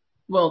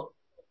 Well,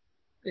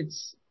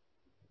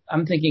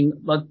 I'm thinking,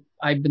 look,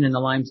 I've been in the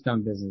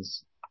limestone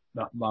business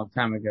a long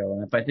time ago,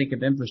 and if I think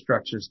of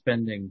infrastructure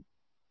spending,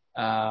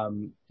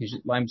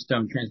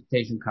 limestone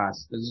transportation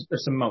costs,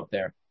 there's some moat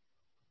there.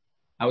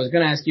 I was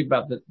going to ask you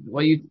about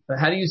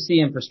how do you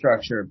see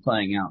infrastructure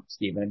playing out,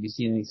 Stephen? Have you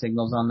seen any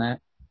signals on that?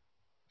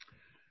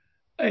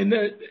 And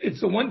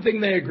it's the one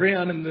thing they agree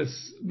on in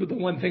this, but the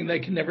one thing they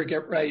can never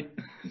get right.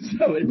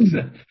 So it's,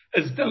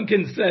 as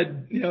Duncan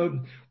said,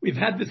 we've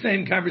had the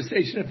same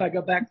conversation. If I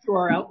go back through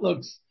our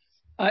outlooks,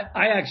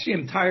 I actually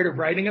am tired of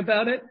writing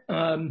about it,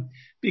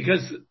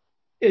 because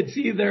it's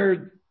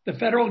either the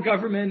federal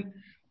government,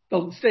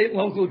 the state and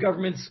local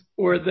governments,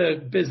 or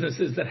the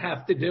businesses that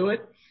have to do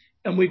it.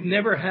 And we've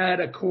never had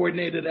a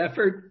coordinated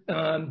effort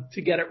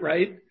to get it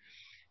right.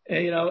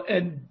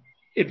 And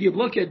if you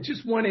look at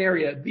just one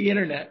area, the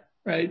internet,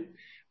 right?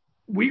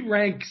 We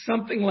rank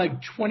something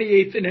like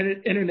 28th in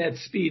internet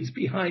speeds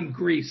behind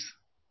Greece.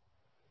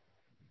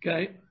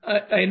 Okay.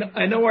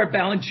 I know our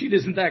balance sheet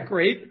isn't that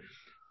great,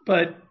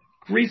 but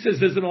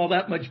Greece's isn't all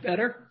that much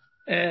better.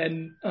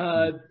 And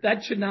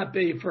that should not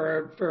be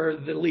for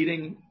the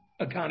leading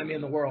economy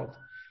in the world.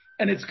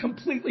 And it's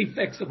completely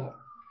fixable.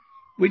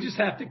 We just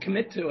have to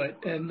commit to it.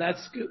 And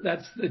that's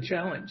the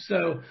challenge.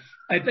 So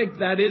I think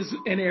that is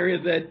an area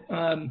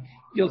that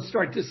you'll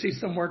start to see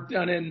some work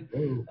done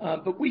in.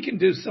 But we can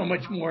do so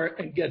much more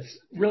and get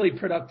really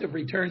productive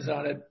returns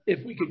on it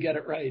if we could get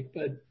it right.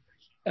 But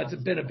that's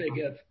been a big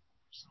if.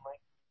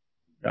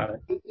 Got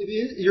it.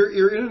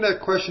 Your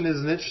internet question is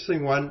an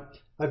interesting one.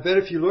 I bet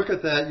if you look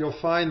at that, you'll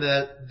find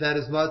that that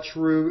is not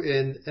true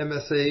in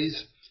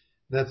MSAs.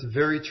 That's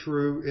very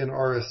true in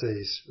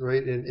RSAs,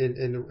 right?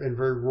 In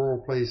very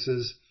rural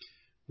places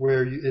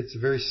where it's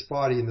very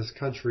spotty in this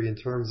country in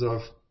terms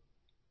of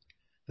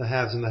the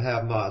haves and the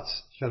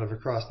have-nots, kind of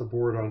across the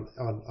board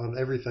on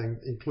everything,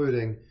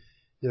 including,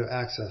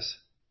 access.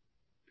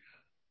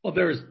 Well,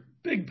 there's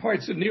big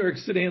parts of New York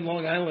City and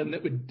Long Island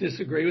that would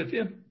disagree with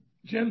you,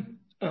 Jim,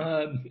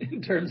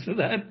 in terms of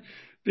that.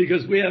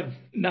 because we have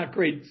not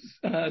great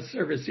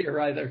service here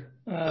either.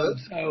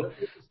 So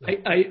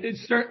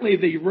it's certainly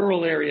the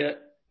rural area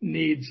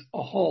needs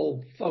a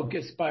whole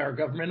focus by our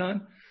government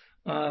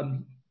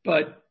on.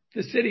 But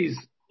the cities,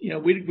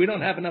 we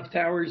don't have enough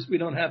towers. We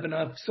don't have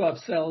enough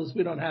soft cells.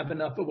 We don't have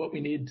enough of what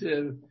we need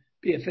to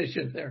be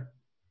efficient there.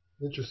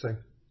 Interesting.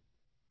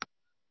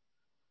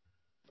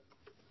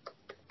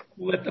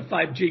 We'll let the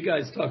 5G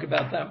guys talk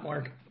about that,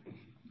 Mark.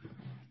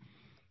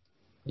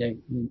 Yeah,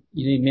 you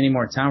need many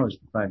more towers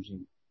for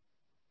 5G.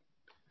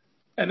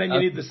 And then you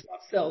need the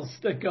soft cells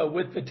that go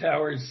with the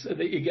towers so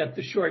that you get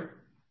the short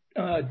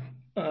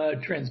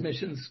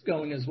transmissions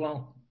going as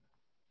well.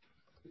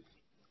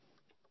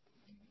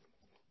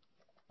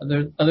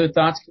 Other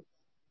thoughts,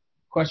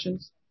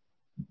 questions?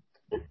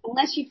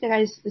 Unless you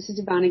guys, this is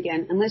Yvonne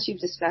again, unless you've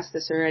discussed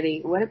this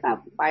already, what about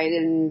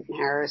Biden,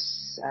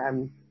 Harris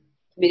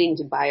committing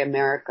to Buy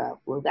America?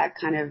 Will that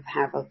kind of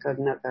have a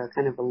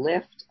kind of a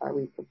lift? Are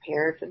we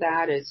prepared for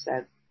that? Is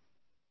that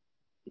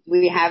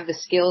we have the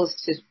skills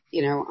to,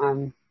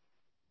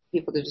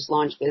 people to just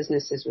launch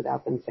businesses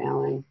without them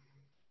failing?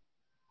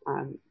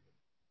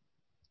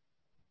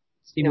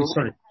 Stephen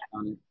started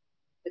on it.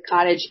 The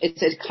cottage, it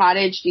says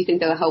cottage. Do you think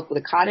they'll help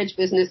with the cottage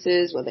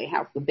businesses? Will they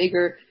help the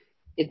bigger?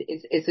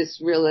 Is this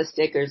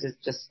realistic, or is it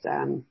just,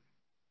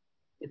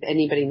 if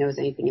anybody knows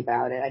anything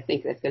about it, I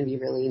think that's going to be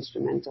really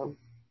instrumental.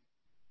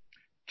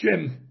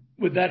 Jim,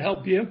 would that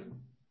help you?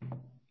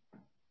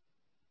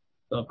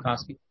 Philip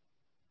Kosky.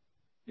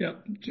 Yeah,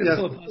 Jim. Yes,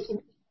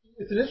 Philip.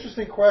 it's an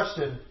interesting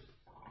question.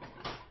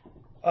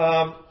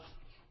 I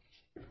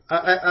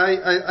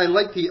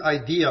like the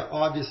idea,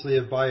 obviously,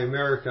 of Buy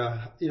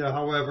America.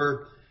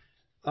 However,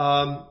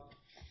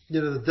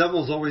 the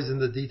devil's always in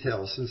the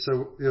details. And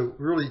so,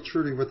 really,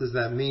 truly, what does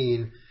that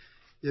mean?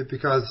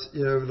 Because,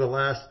 over the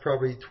last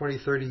probably 20,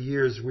 30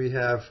 years, we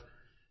have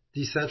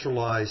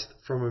decentralized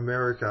from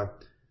America.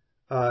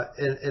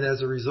 And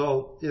as a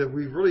result,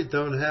 we really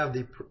don't have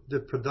the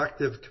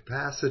productive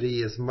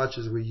capacity as much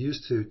as we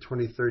used to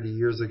 20, 30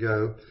 years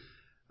ago.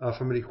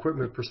 From an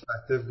equipment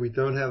perspective, we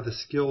don't have the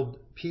skilled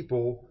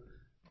people.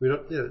 We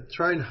don't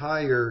try and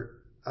hire.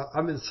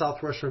 I'm in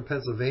southwestern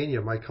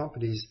Pennsylvania, my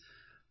company's,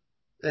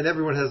 and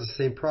everyone has the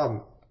same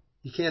problem.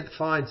 You can't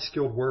find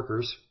skilled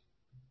workers.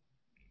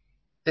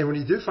 And when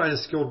you do find a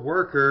skilled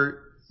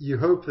worker, you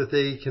hope that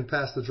they can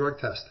pass the drug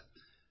test.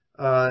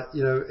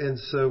 And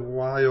so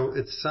while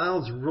it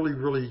sounds really,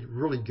 really,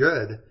 really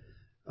good,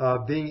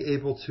 being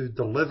able to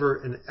deliver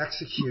and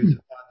execute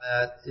on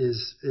that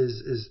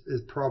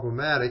is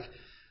problematic.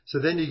 So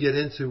then you get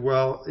into,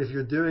 well, if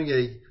you're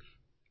doing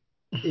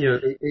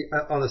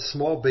on a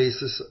small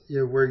basis,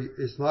 where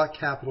it's not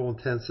capital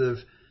intensive,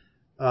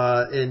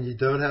 and you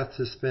don't have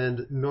to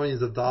spend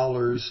millions of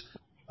dollars,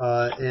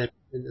 and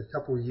in a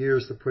couple of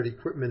years to put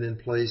equipment in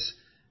place,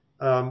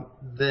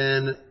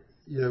 then,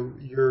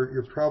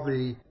 you're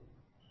probably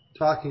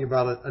talking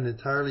about an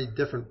entirely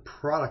different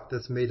product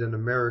that's made in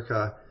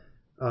America,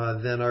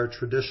 than our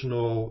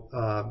traditional,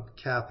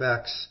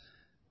 CapEx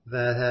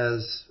that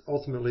has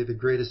ultimately the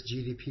greatest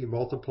GDP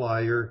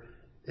multiplier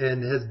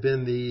and has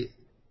been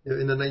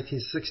in the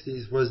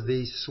 1960s was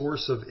the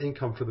source of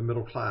income for the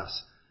middle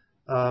class.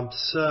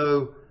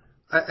 So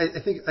I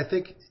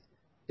think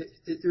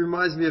it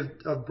reminds me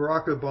of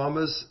Barack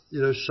Obama's,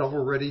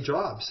 shovel-ready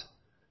jobs.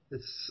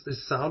 It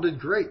sounded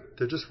great.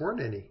 There just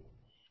weren't any.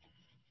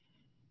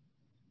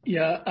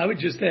 Yeah, I would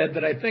just add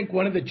that I think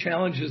one of the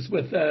challenges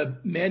with a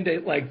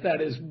mandate like that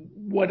is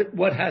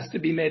what has to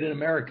be made in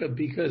America,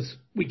 because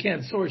we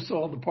can't source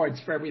all the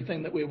parts for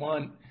everything that we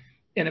want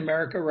in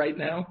America right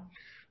now.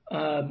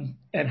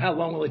 And how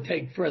long will it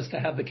take for us to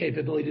have the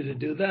capability to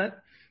do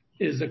that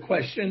is a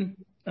question.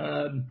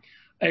 I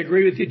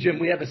agree with you, Jim.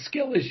 We have a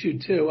skill issue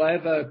too. I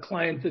have a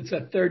client that's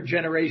a third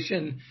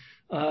generation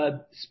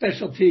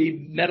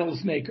specialty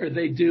metals maker.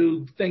 They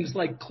do things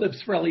like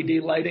clips for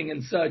LED lighting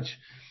and such.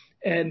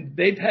 And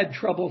they've had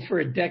trouble for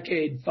a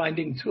decade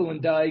finding tool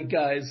and die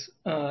guys.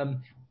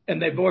 And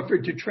they've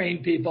offered to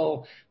train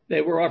people.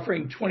 They were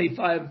offering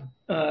 $25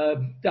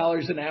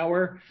 an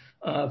hour,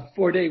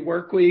 4-day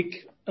work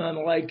week,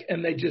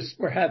 and they just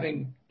were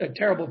having a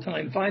terrible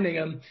time finding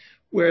them,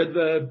 where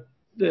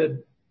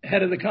the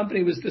head of the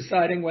company was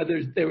deciding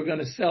whether they were going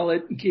to sell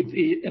it and keep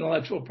the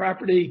intellectual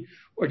property,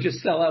 or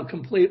just sell out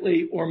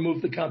completely, or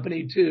move the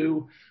company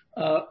to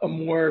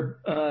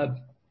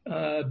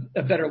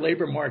a better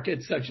labor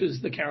market, such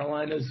as the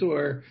Carolinas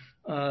or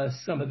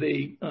some of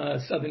the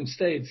southern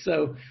states.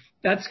 So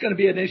that's going to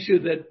be an issue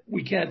that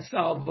we can't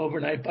solve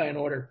overnight by an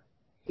order.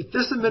 If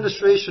this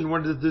administration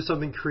wanted to do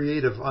something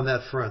creative on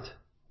that front,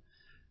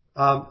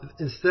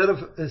 instead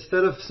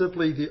of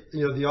simply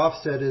the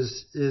offset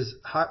is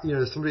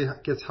somebody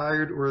gets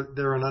hired or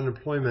they're on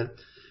unemployment,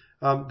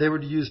 they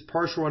would use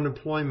partial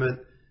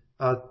unemployment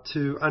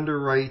to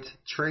underwrite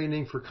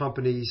training for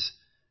companies.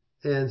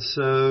 And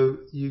so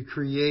you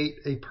create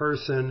a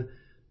person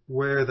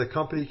where the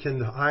company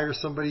can hire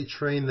somebody,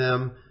 train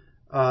them.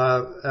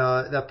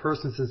 That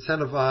person's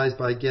incentivized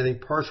by getting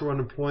partial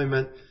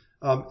unemployment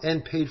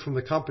and paid from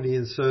the company,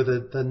 and so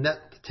that the net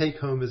take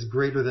home is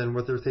greater than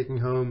what they're taking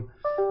home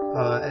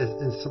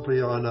as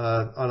simply on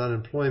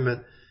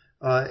unemployment,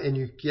 and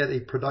you get a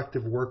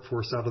productive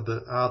workforce out of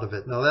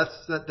it. Now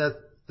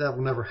that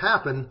will never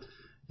happen,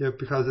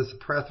 because it's a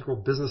practical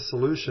business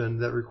solution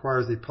that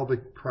requires a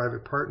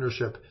public-private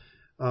partnership.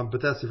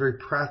 But that's a very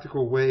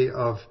practical way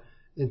of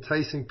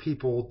enticing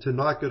people to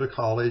not go to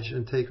college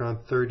and take on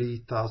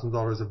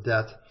 $30,000 of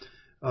debt,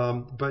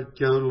 but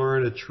go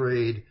learn a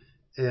trade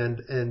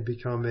and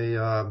become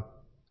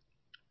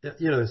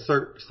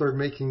start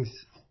making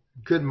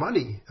good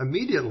money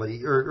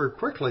immediately or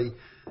quickly.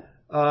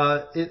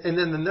 And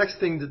then the next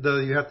thing though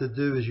you have to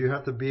do is you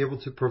have to be able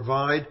to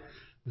provide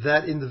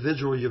that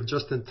individual you've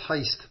just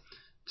enticed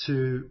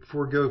to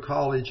forego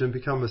college and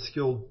become a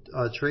skilled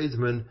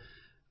tradesman.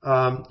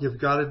 You've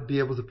got to be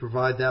able to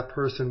provide that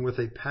person with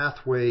a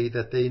pathway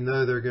that they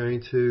know they're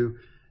going to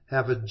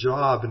have a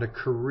job and a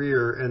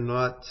career and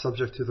not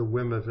subject to the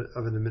whim of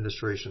an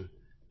administration.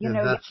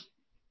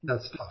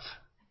 That's tough.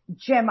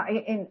 Jim,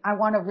 I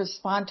want to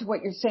respond to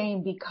what you're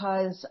saying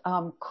because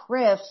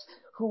Chris,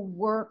 who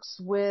works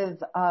with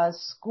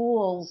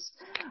schools,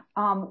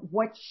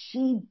 what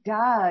she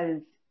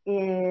does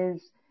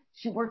is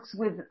she works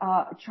with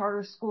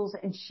charter schools,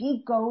 and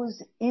she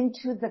goes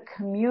into the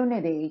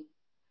community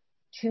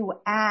to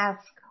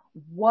ask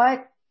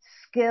what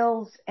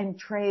skills and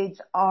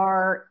trades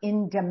are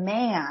in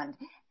demand.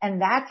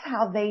 And that's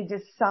how they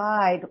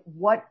decide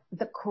what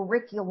the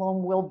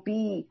curriculum will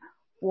be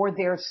for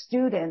their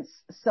students,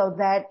 so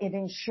that it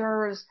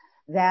ensures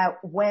that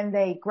when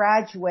they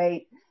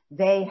graduate,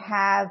 they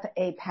have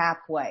a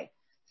pathway.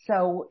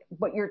 So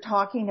what you're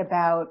talking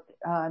about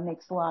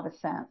makes a lot of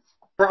sense.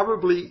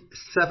 Probably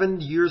 7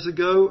 years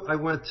ago, I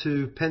went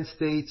to Penn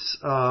State's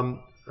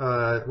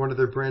one of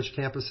their branch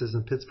campuses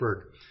in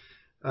Pittsburgh.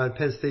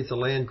 Penn State's a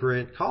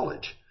land-grant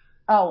college.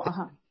 Oh,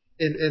 uh-huh.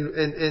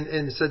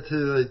 And said to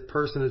the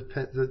person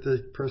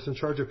in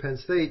charge of Penn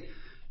State,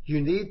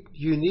 you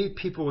need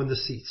people in the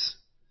seats.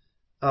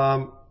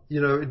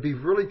 It'd be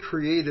really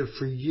creative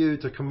for you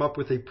to come up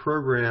with a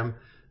program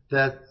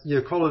that,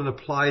 call it an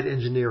applied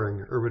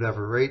engineering or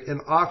whatever, right?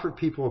 And offer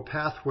people a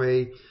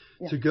pathway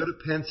to go to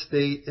Penn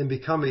State and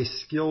become a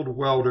skilled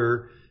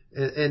welder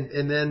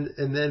and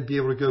then be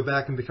able to go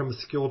back and become a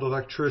skilled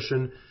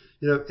electrician.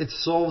 It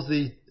solves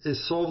the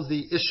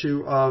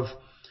issue of,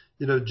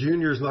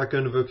 junior's not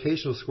going to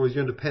vocational school. He's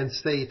going to Penn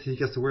State. He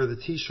gets to wear the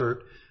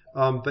t-shirt.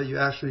 But you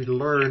actually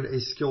learn a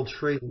skilled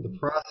trade in the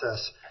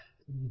process.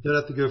 You don't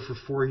have to go for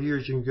 4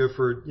 years. You can go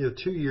for,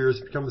 2 years,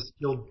 become a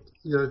skilled,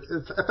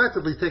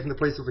 effectively taking the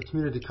place of a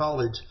community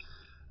college,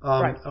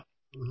 right, on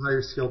a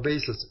higher skill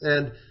basis.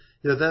 And,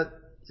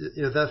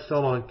 that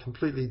fell on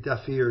completely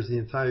deaf ears, the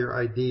entire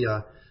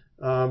idea.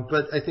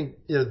 But I think,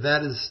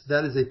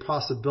 that is a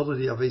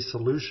possibility of a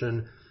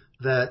solution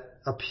that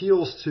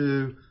appeals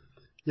to,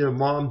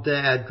 mom,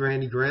 dad,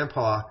 granny,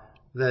 grandpa,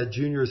 that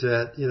junior's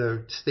at,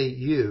 State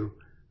U.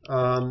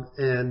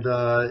 And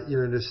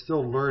they're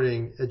still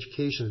learning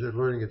education, they're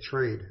learning a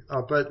trade.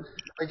 But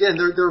again,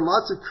 there are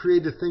lots of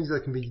creative things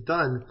that can be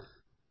done,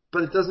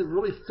 but it doesn't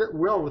really fit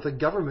well with a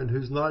government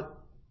who's not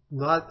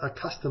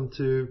accustomed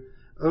to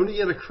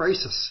only in a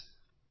crisis,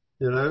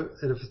 and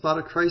if it's not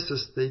a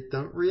crisis, they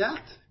don't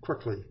react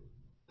quickly.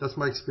 That's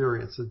my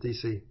experience at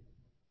DC.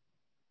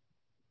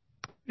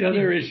 The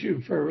other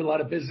issue for a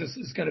lot of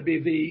businesses is going to be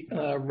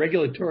the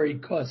regulatory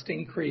cost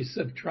increase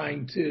of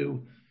trying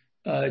to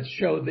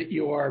show that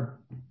you are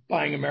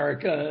buying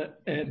American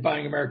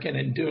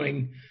and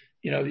doing,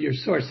 you're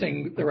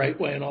sourcing the right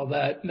way and all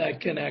that. And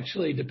that can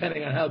actually,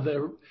 depending on how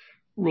the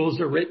rules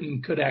are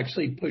written, could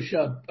actually push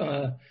up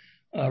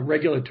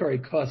regulatory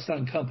costs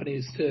on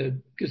companies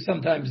because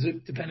sometimes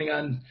depending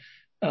on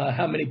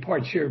how many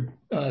parts you're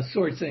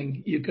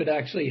sourcing, you could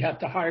actually have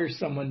to hire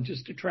someone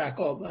just to track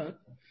all that.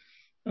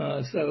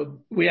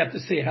 So we have to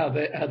see how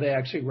they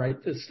actually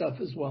write this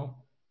stuff as well.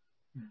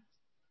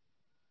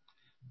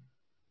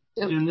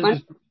 I'm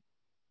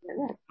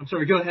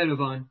sorry, go ahead,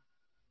 Yvonne.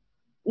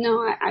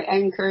 No, I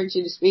encourage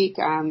you to speak.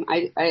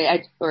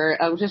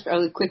 I'll just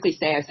really quickly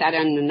say I sat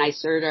on the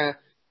NYSERDA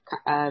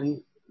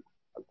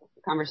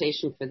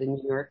conversation for the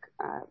New York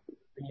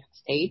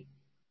State,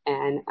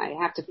 and I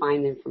have to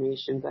find the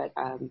information, but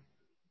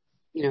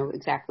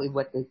exactly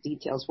what the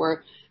details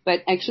were.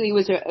 But actually,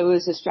 it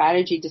was a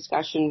strategy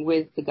discussion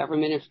with the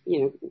government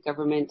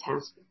government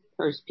task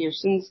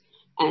persons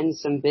and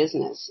some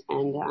business,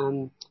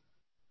 and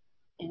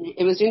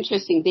it was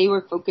interesting. They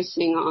were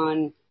focusing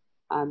on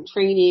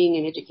training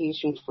and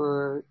education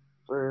for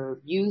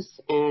youth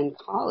and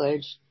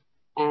college.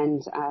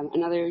 And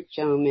another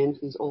gentleman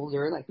who's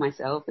older, like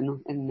myself and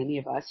many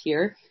of us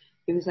here,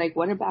 he was like,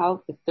 what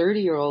about the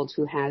 30-year-old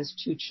who has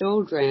 2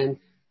 children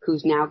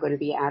who's now going to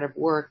be out of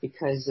work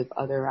because of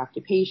other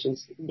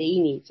occupations? They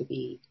need to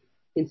be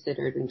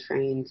considered and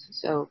trained.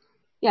 So,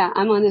 yeah,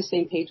 I'm on the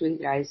same page with you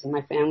guys. And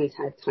my family's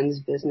had tons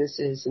of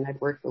businesses, and I've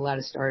worked with a lot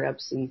of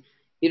startups, and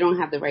you don't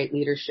have the right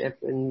leadership,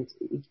 and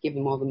you give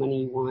them all the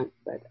money you want,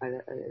 but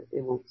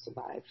it won't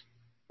survive.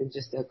 It's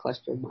just a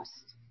cluster of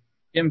musts.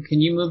 Jim,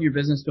 can you move your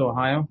business to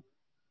Ohio?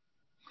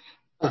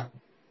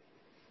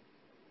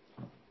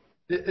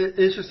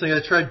 Interesting. I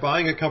tried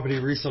buying a company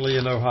recently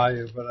in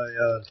Ohio, but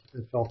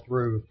it fell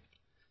through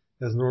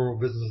as normal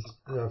business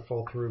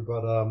fall through.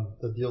 But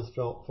the deals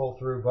fall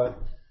through. But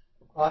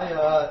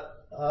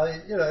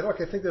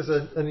look, I think there's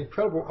an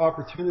incredible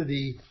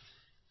opportunity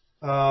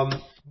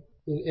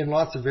in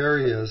lots of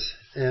areas,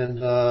 and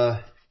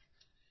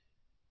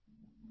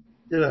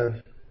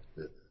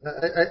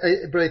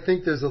but I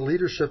think there's a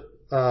leadership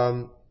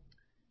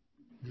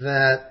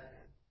that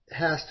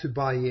has to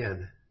buy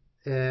in.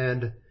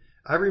 And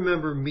I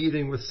remember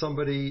meeting with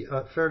somebody,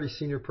 a fairly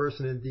senior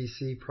person in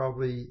DC,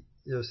 probably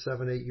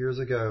 7-8 years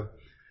ago,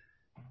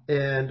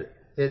 and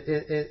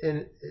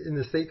in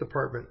the State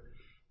Department,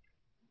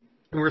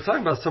 and we were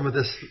talking about some of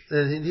this,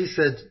 and he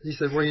said,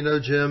 well,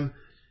 Jim,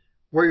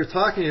 what you're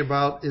talking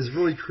about is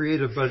really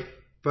creative,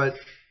 but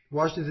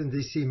Washington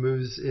D.C.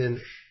 moves in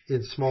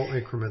small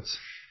increments,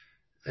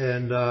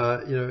 and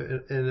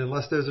and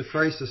unless there's a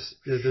crisis,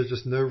 there's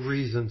just no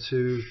reason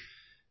to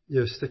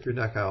stick your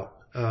neck out.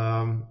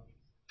 And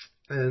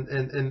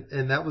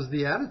that was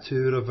the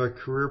attitude of a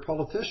career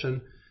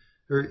politician,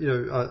 or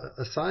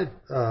a side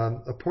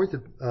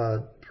appointed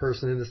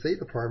person in the State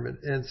Department.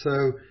 And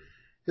so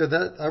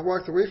that I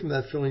walked away from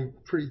that feeling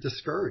pretty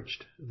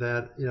discouraged.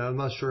 That I'm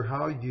not sure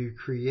how you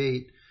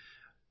create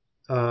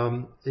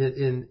unless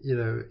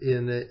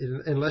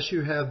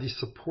you have the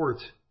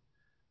support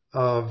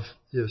of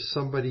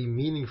somebody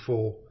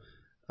meaningful.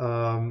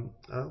 I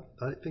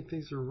think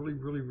things are really,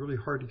 really, really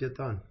hard to get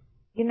done.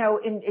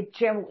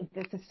 Jim,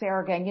 this is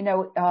Sarah again.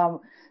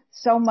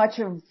 So much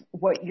of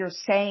what you're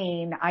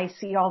saying, I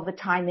see all the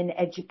time in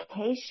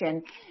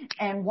education.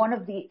 And one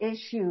of the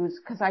issues,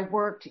 because I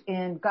worked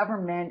in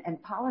government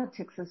and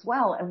politics as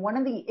well, and one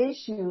of the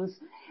issues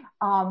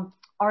are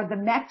the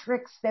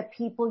metrics that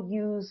people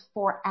use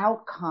for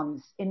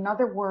outcomes. In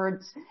other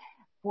words,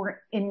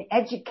 in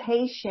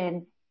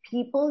education,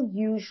 people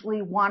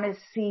usually want to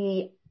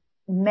see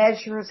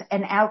measures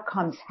and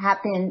outcomes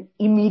happen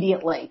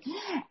immediately.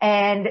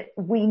 And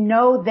we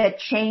know that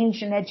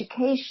change in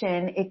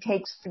education, it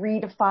takes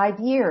 3 to 5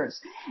 years.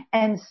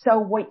 And so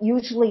what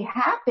usually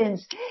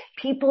happens,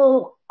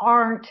 people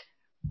aren't,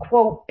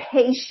 quote,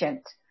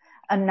 patient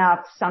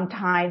enough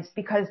sometimes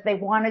because they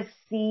want to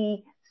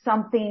see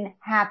something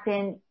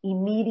happen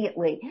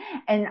immediately.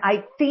 And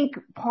I think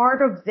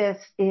part of this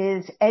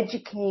is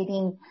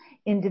educating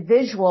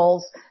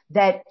individuals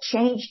that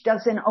change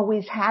doesn't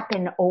always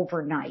happen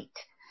overnight,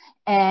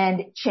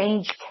 and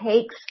change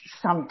takes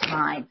some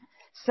time.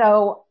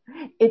 So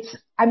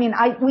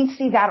we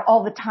see that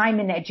all the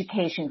time in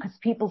education, because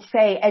people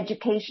say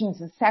education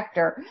is a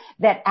sector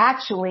that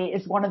actually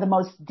is one of the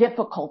most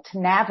difficult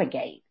to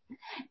navigate.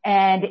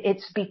 And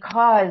it's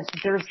because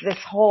there's this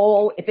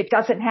whole, if it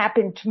doesn't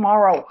happen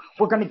tomorrow,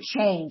 we're going to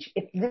change.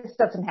 If this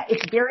doesn't happen,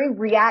 it's very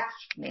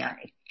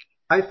reactionary.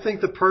 I think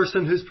the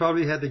person who's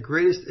probably had the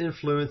greatest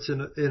influence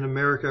in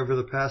America over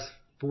the past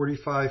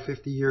 45,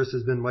 50 years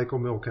has been Michael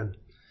Milken.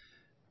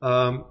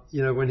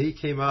 When he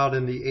came out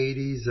in the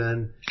 80s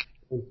and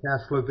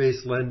cash flow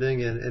based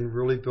lending and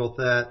really built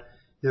that,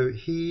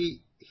 he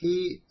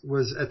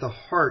was at the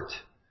heart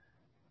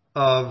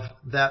of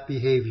that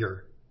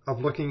behavior of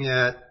looking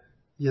at,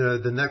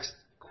 the next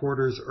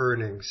quarter's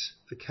earnings,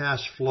 the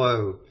cash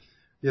flow,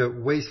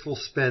 wasteful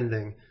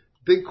spending.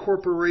 Big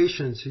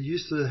corporations who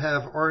used to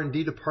have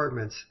R&D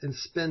departments and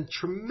spend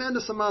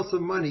tremendous amounts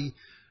of money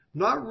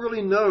not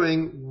really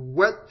knowing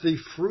what the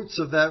fruits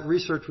of that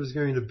research was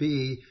going to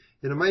be,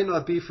 and it might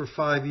not be for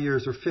 5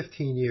 years or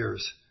 15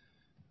 years,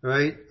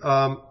 right?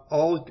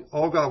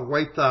 All got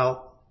wiped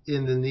out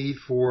in the need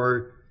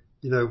for,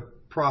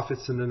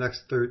 profits in the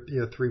next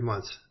 3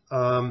 months.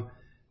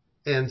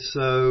 And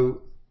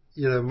so,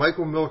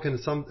 Michael Milken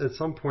at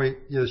some point,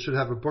 should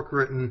have a book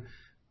written,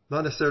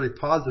 not necessarily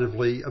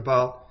positively,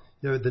 about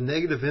the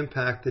negative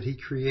impact that he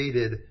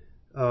created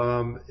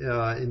in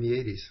the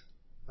 80s.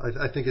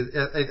 I think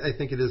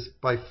it is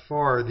by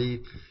far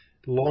the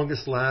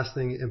longest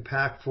lasting,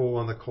 impactful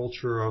on the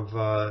culture of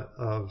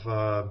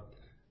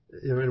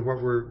in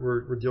what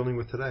we're dealing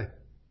with today.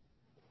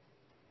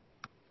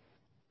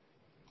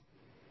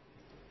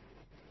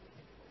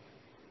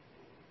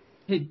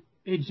 Hey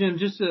Jim,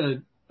 just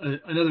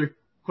another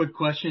quick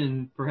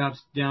question, perhaps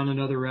down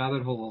another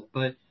rabbit hole,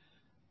 but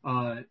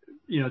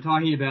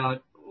talking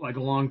about like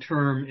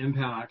long-term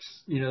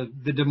impacts,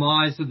 the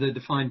demise of the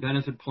defined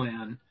benefit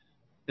plan,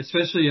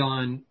 especially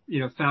on,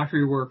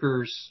 factory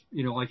workers,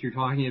 like you're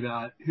talking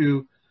about,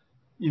 who,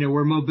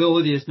 where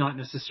mobility is not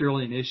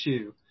necessarily an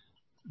issue.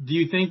 Do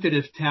you think that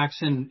if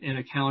tax and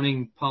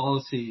accounting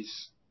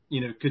policies,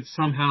 could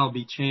somehow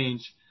be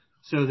changed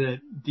so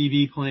that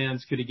DB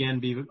plans could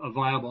again be a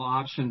viable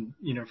option,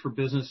 for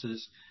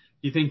businesses,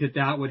 do you think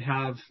that would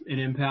have an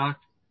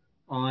impact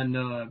on,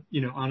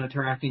 on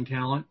attracting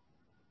talent?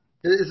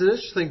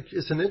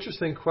 It's an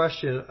interesting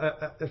question.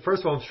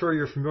 First of all, I'm sure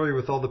you're familiar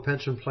with all the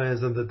pension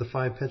plans and the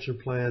defined pension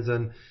plans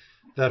and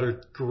that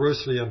are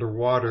grossly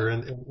underwater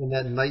and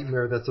that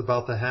nightmare that's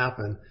about to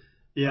happen.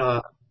 Yeah.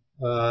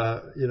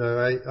 If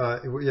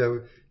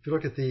you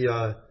look at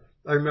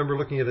I remember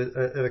looking at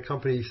a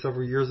company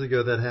several years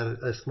ago that had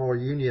a small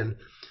union,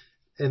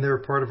 and they were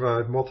part of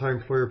a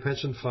multi-employer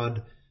pension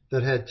fund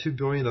that had $2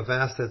 billion of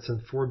assets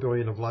and $4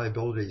 billion of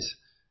liabilities,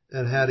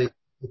 and had a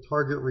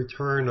target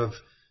return of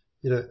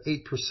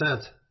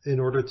 8% in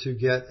order to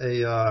get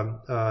be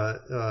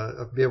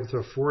able to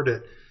afford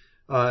it.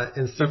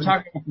 And so you're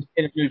talking about the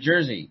state of New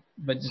Jersey,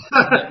 but just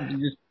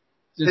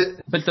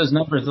put those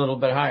numbers a little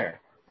bit higher.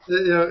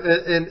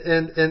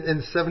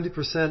 And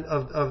 70%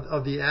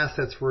 of the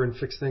assets were in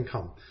fixed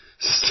income,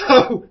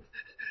 so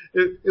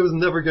it was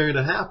never going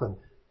to happen.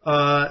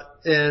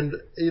 And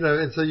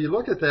so you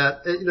look at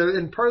that,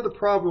 and part of the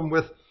problem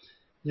with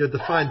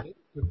defined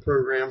benefit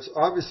programs,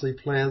 obviously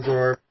plans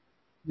are,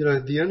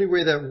 the only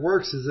way that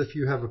works is if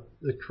you have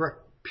the correct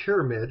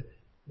pyramid.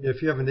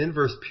 If you have an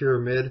inverse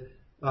pyramid,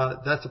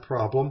 that's a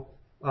problem.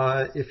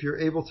 If you're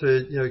able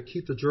to,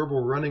 keep the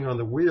gerbil running on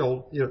the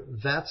wheel,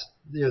 that's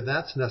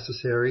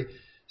necessary.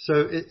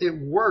 So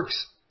it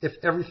works if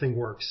everything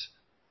works.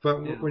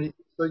 But when you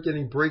start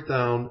getting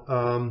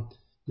breakdown,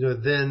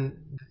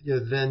 then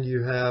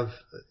you have,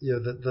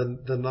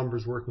 the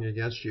numbers working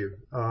against you.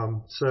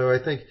 So I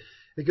think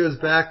it goes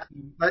back,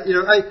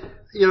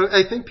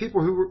 I think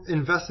people who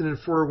invested in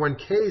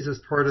 401ks as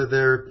part of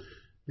their,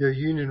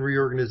 union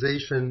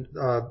reorganization,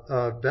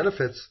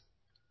 benefits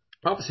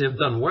obviously have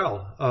done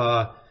well.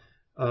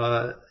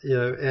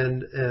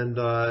 And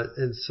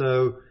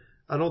so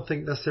I don't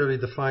think necessarily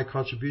defined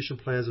contribution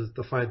plans or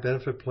defined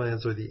benefit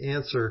plans are the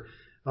answer.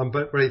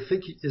 But what I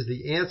think is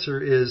the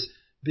answer is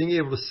being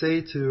able to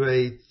say to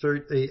an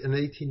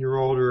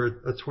 18-year-old or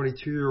a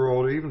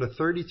 22-year-old or even a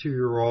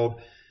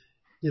 32-year-old,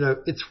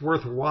 it's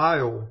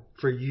worthwhile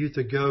for you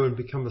to go and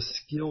become a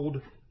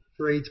skilled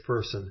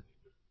tradesperson,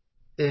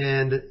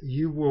 and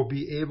you will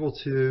be able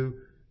to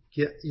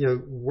get,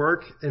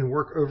 work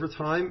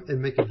overtime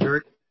and make a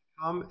very good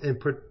income and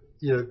put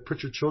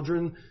your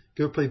children,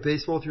 go play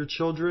baseball with your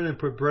children and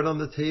put bread on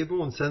the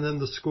table and send them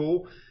to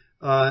school,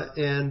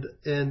 and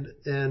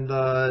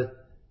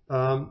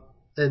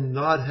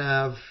not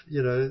have,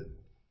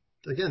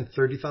 again,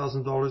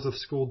 $30,000 of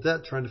school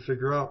debt trying to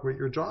figure out what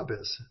your job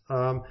is.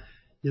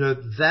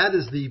 That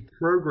is the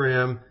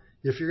program.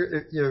 If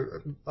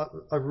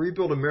a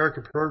Rebuild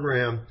America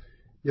program,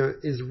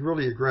 is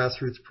really a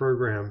grassroots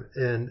program.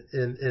 And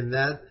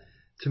that,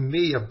 to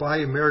me, a Buy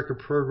America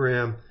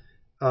program,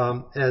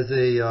 as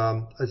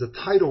a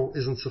title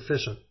isn't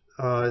sufficient.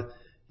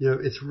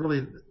 It's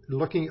really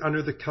looking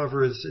under the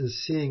covers and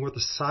seeing what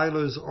the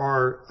silos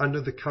are under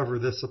the cover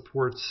that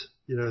supports,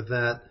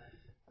 that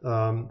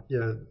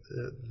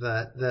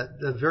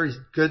very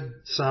good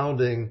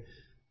sounding,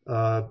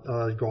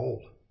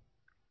 goal.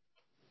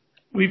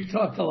 We've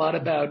talked a lot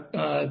about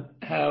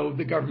how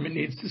the government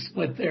needs to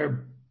split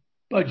their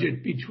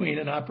budget between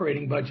an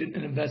operating budget and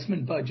an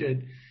investment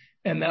budget,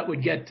 and that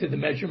would get to the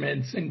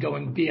measurements and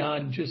going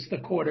beyond just the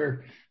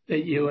quarter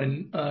that you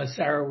and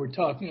Sarah were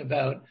talking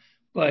about.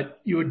 But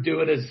you would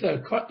do it as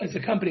a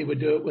company would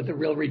do it with a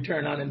real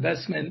return on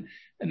investment,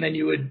 and then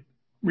you would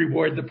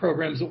reward the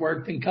programs that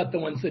worked and cut the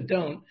ones that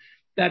don't.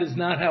 That is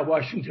not how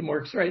Washington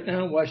works right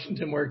now.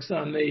 Washington works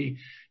on the,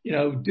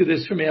 do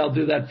this for me, I'll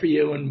do that for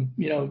you. And,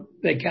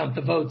 they count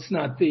the votes,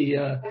 not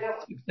the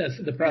success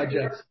of the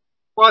projects.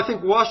 Well, I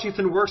think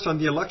Washington works on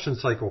the election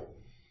cycle.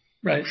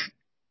 Right.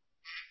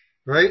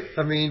 Right?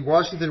 I mean,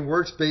 Washington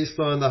works based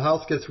on the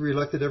House gets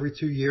reelected every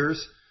 2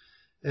 years,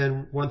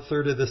 and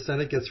 1/3 of the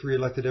Senate gets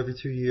reelected every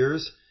 2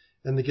 years.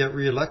 And to get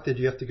reelected,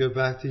 you have to go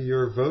back to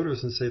your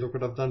voters and say, look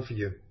what I've done for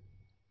you.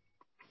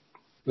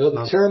 Well,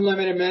 the term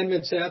limit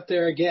amendment's out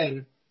there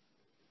again.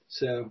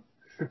 So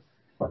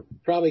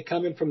probably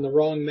coming from the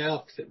wrong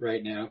mouth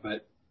right now,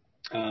 but,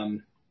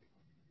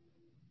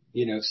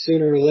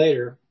 sooner or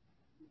later,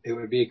 it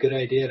would be a good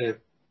idea to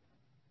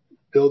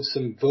build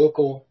some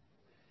vocal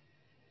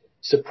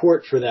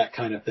support for that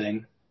kind of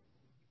thing.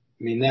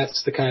 I mean,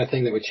 that's the kind of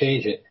thing that would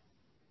change it.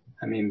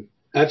 I mean,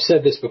 I've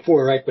said this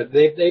before, right? But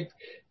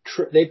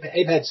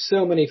they've had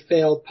so many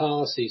failed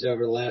policies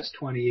over the last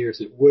 20 years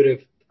that would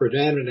have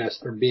prevented us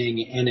from being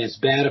in as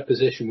bad a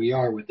position we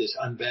are with this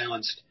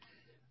unbalanced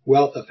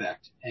wealth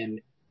effect.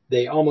 And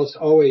they almost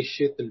always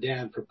shoot them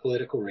down for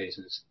political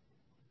reasons.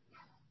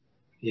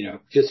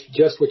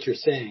 Just what you're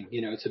saying,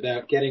 it's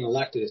about getting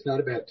elected. It's not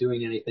about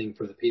doing anything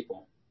for the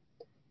people.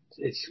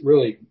 It's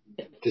really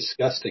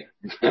disgusting.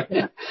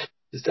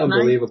 It's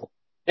unbelievable.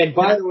 And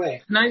by the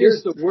way,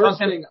 here's the worst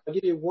thing. I'll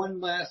give you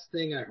one last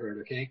thing I heard,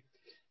 okay?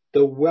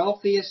 The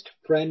wealthiest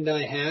friend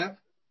I have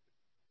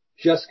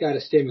just got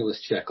a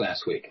stimulus check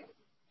last week.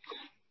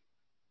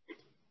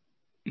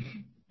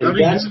 And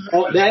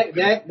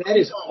that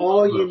is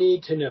all you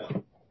need to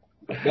know.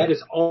 That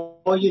is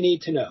all you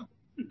need to know.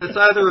 It's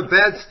either a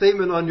bad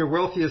statement on your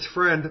wealthiest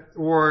friend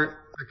or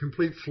a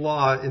complete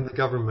flaw in the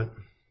government.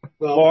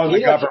 Well,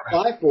 he doesn't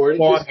apply for it. It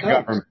just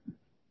comes.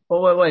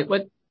 Well, wait.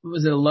 What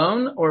was it, a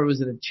loan or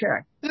was it a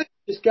check?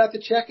 Just got the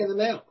check in the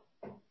mail,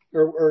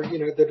 or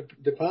the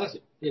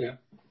deposit.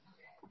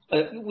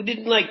 We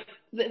didn't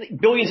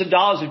billions of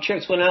dollars of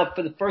checks went out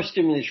for the first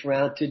stimulus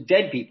round to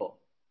dead people.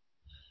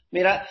 I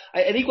mean, I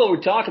think what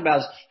we're talking about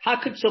is how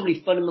could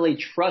somebody fundamentally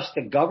trust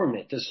the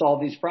government to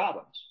solve these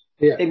problems?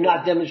 Yeah. They've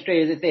not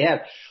demonstrated that they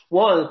have,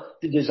 one,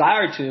 the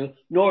desire to,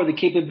 nor the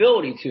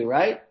capability to,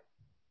 right?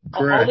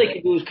 Correct. All they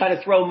can do is kind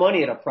of throw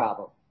money at a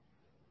problem.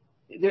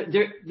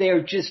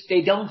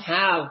 They don't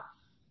have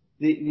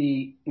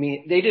I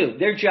mean, they do.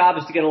 Their job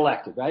is to get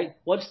elected, right?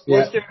 Once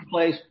they're in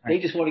place, they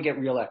just want to get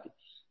reelected.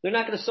 They're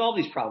not going to solve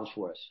these problems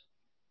for us.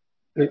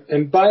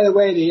 And by the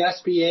way, the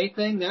SBA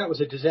thing, that was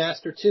a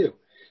disaster too.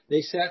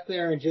 They sat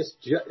there and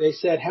they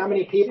said, how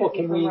many people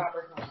can we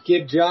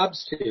give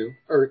jobs to?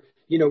 Or,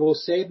 we'll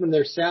save them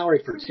their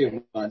salary for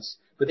 2 months.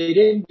 But they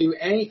didn't do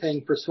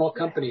anything for small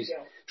companies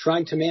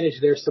trying to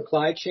manage their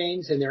supply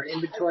chains and their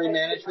inventory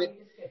management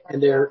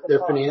and their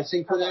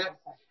financing for that.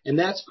 And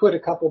that's put a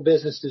couple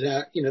businesses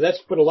out, that's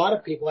put a lot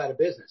of people out of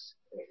business.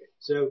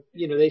 So,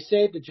 they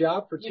saved a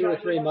job for 2 or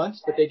 3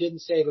 months, but they didn't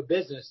save a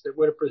business that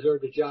would have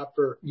preserved a job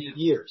for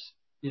years.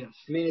 Yes.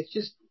 I mean, it's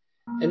just,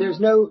 and there's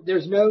no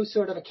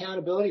sort of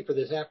accountability for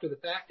this after the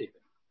fact even.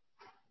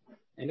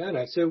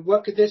 No. So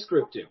what could this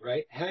group do,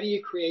 right? How do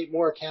you create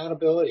more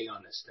accountability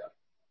on this stuff?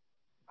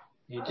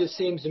 It just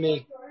seems to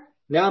me,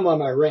 now I'm on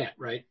my rant,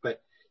 right?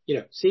 But,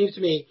 seems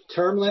to me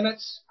term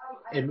limits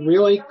and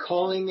really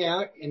calling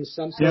out in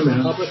some sort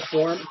of public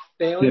forum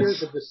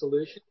failures of the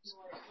solutions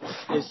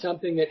is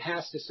something that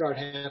has to start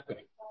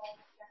happening.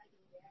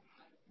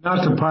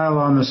 Not to pile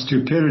on the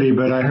stupidity,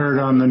 but I heard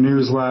on the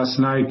news last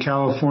night,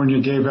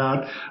 California gave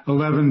out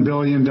 $11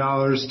 billion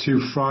to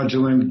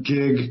fraudulent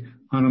gig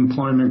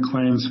unemployment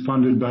claims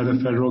funded by the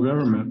federal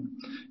government.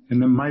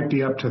 And it might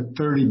be up to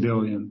 $30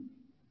 billion.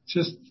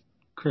 Just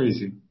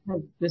crazy.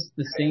 Is this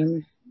the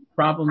same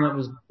problem that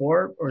was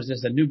before, or is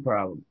this a new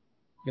problem?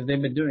 Because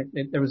they've been doing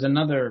it. There was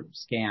another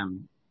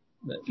scam.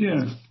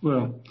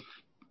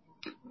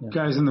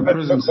 Guys in the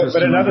prison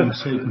system but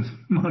saving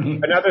money.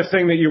 Another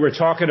thing that you were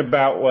talking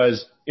about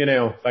was,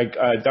 Duncan,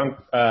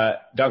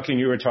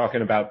 you were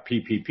talking about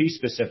PPP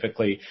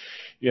specifically.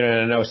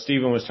 I know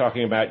Stephen was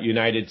talking about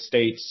United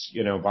States,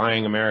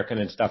 buying American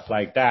and stuff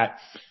like that.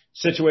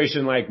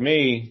 Situation like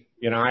me,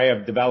 I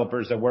have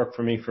developers that work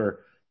for me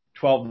for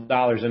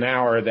 $12 an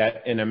hour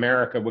that in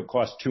America would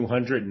cost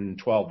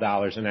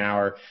 $212 an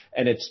hour.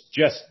 And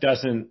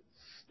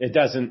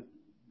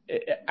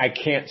I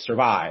can't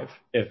survive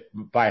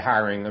by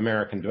hiring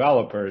American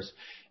developers.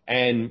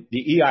 And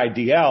the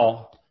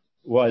EIDL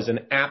was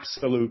an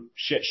absolute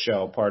shit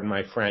show, pardon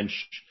my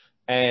French.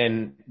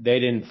 And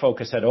they didn't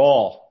focus at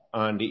all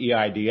on the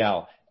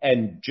EIDL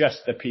and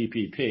just the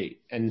PPP.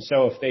 And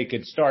so if they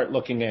could start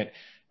looking at,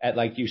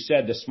 like you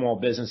said, the small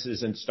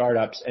businesses and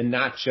startups and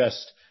not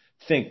just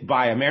think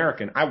buy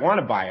American. I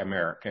want to buy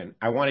American.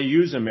 I want to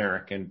use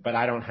American, but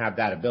I don't have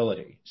that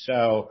ability.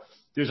 So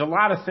there's a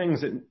lot of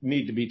things that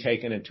need to be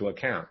taken into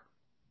account.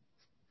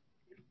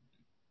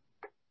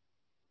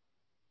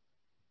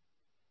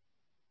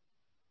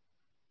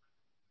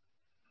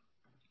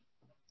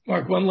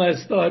 Mark, one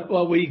last thought.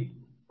 While we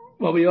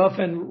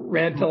often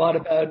rant a lot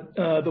about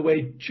the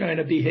way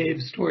China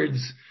behaves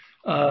towards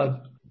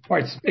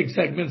big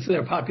segments of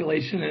their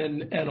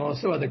population and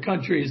also other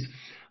countries,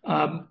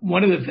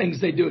 one of the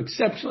things they do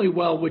exceptionally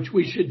well, which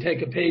we should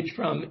take a page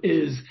from,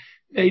 is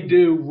they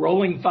do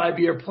rolling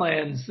 5-year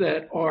plans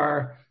that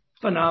are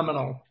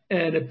phenomenal.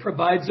 And it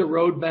provides a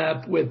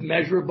roadmap with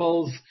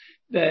measurables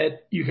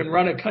that you can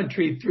run a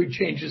country through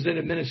changes in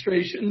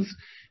administrations,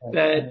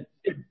 that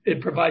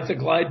it provides a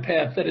glide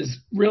path that is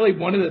really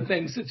one of the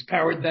things that's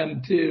powered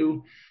them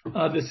to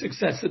the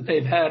success that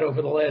they've had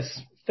over the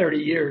last 30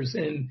 years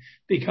in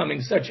becoming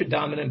such a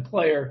dominant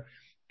player.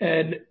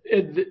 And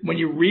when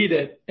you read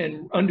it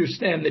and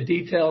understand the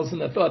details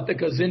and the thought that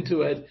goes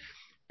into it,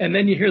 and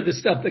then you hear the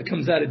stuff that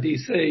comes out of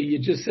D.C., you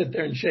just sit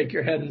there and shake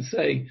your head and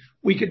say,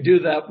 we could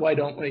do that, why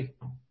don't we?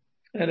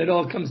 And it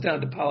all comes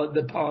down to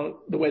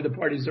the way the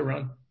parties are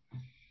run.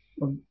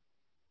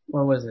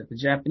 What was it? The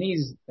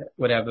Japanese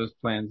would have those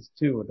plans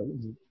too,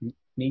 the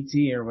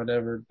NITI or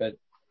whatever, but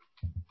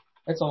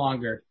that's a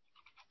longer.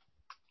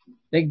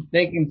 They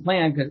can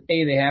plan because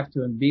A, they have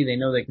to, and B, they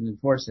know they can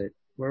enforce it.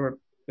 We're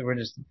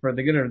just, for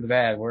the good or the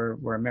bad,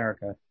 we're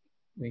America.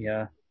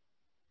 I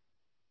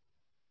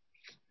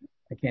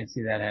can't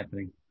see that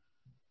happening.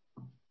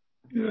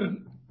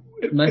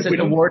 Unless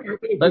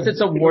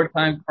it's a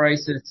wartime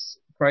crisis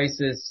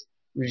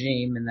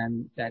regime, and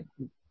then that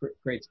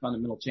creates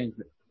fundamental change.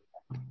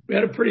 We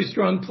had a pretty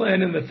strong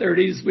plan in the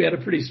 30s. We had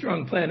a pretty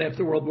strong plan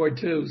after World War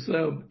II.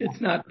 So it's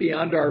not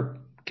beyond our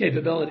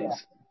capabilities.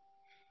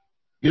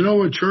 You know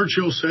what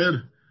Churchill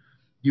said?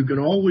 You can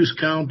always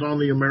count on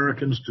the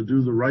Americans to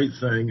do the right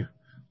thing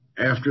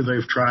after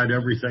they've tried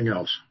everything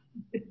else.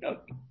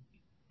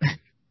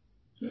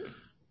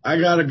 I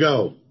got to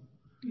go.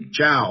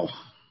 Ciao.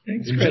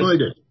 Thanks,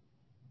 Enjoyed it.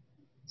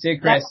 See you,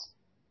 Chris.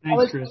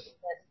 Thanks, Chris.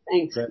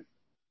 Thanks.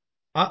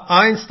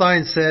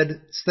 Einstein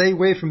said, stay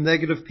away from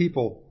negative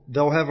people.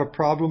 They'll have a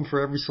problem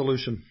for every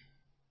solution.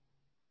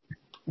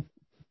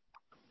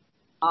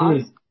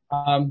 By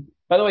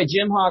By the way,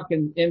 Jim Hawk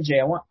and MJ,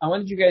 I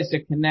wanted you guys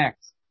to connect.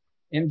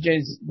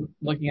 MJ's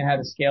looking at how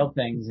to scale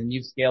things, and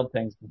you've scaled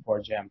things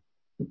before, Jim.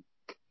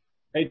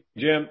 Hey,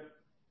 Jim.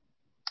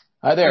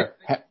 Hi there.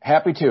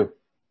 Happy to.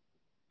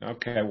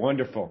 Okay,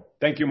 wonderful.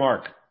 Thank you,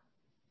 Mark.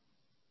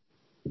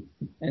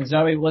 And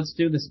Zoe, let's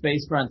do the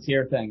Space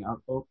Frontier thing.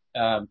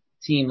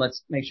 Team,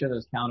 let's make sure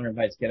those calendar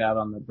invites get out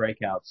on the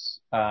breakouts.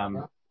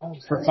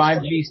 For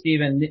 5G,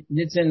 Stephen,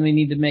 Nitin, we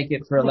need to make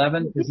it for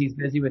 11 because he's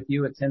busy with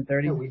you at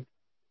 10:30.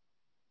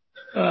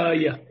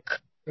 Yeah.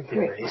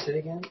 Erase it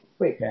again?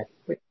 Wait.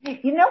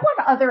 You know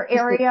what other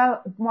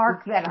area,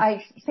 Mark, that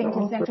I think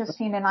is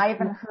interesting and I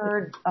haven't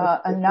heard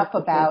enough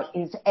about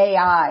is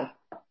AI.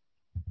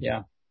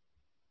 Yeah.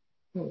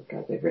 Oh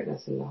God, they've written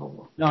us in the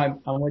hole. No,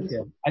 I'm with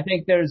you. I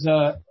think there's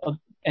Eric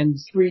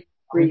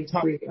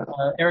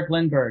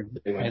Lindbergh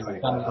has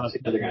done the most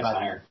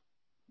about it.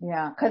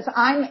 Yeah, because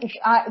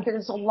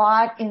there's a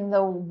lot in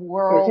the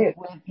world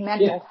with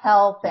mental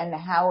health and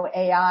how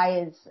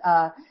AI is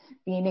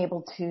being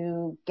able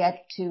to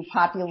get to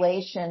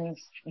populations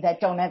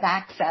that don't have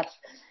access,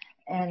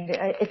 and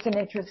it's an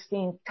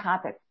interesting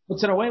topic.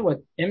 What's in a way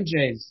what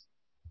MJ's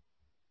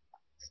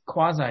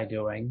quasi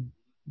doing?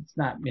 It's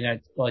not,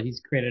 he's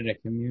created a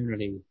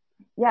community.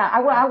 Yeah,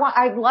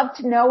 I'd love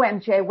to know,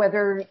 MJ,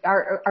 whether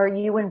are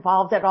you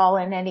involved at all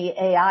in any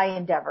AI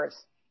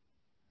endeavors?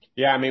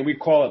 Yeah, I mean, we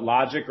call it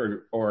logic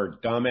or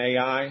dumb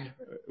AI.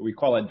 We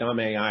call it dumb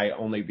AI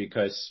only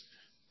because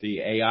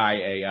the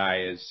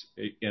AI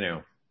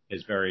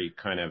is very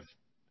kind of,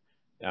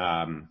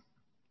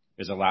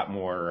 there's a lot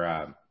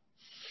more,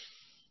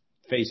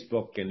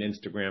 Facebook and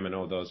Instagram and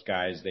all those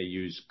guys, they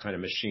use kind of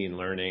machine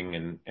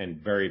learning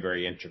and very,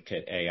 very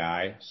intricate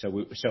AI.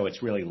 So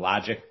it's really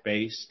logic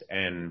based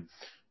and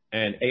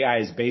AI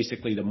is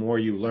basically the more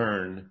you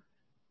learn,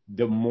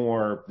 the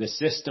more the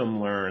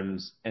system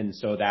learns. And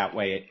so that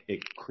way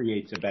it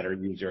creates a better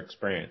user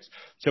experience.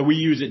 So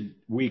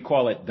we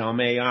call it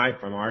dumb AI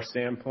from our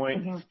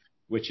standpoint,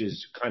 which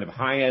is kind of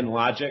high end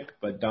logic,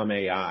 but dumb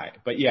AI.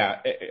 But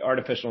yeah,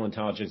 artificial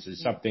intelligence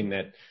is something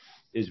that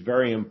is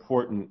very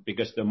important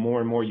because the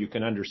more and more you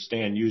can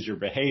understand user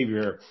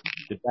behavior,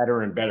 the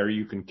better and better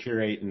you can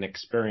curate an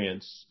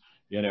experience,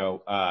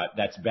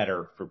 that's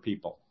better for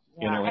people.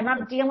 Yeah, and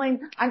I'm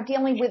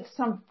dealing with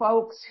some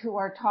folks who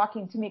are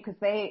talking to me because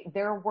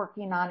they're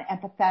working on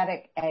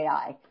empathetic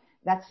AI.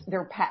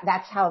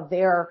 That's how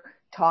they're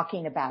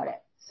talking about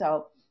it.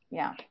 So,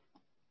 yeah.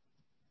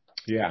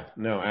 Yeah,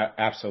 no,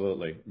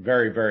 absolutely.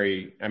 Very,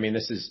 very,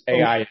 this is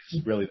AI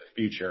is really the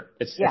future.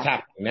 It's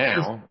happening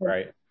now,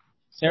 right?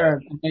 Sarah,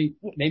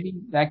 maybe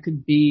that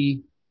could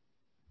be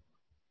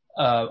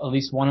at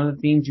least one of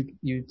the themes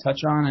you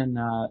touch on in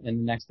the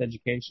next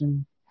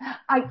education.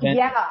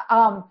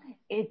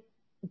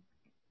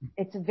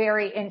 It's a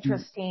very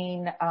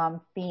interesting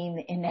theme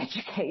in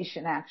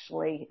education,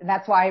 actually, and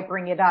that's why I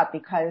bring it up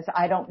because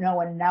I don't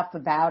know enough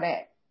about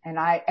it,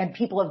 and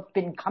people have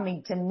been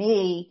coming to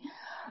me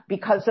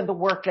because of the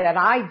work that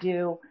I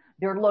do.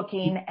 They're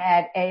looking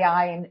at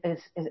AI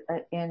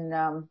in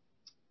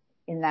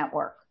that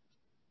work.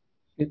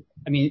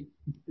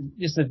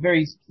 Just a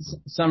very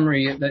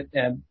summary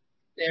that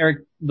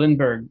Eric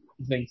Lindbergh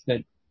thinks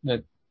that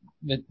the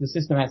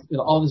system has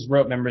all this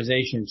rote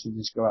memorization should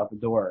just go out the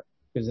door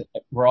because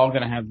we're all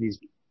going to have these.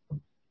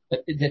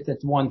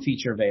 That's one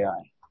feature of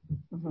AI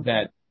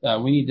that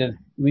we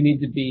need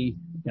to be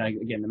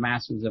again the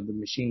masters of the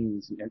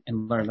machines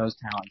and learn those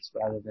talents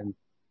rather than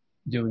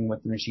doing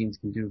what the machines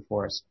can do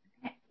for us.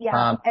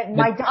 Yeah, and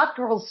my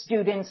doctoral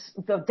students,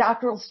 the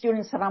doctoral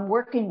students that I'm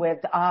working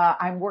with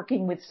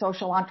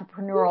social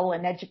entrepreneurial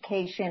and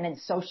education and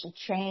social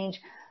change.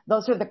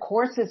 Those are the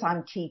courses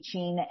I'm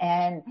teaching,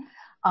 and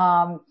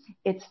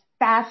it's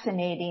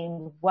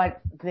fascinating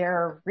what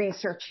they're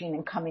researching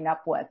and coming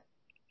up with.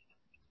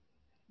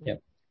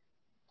 Yep.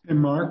 Hey,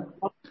 Mark.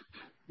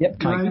 Yep.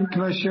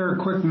 Can I share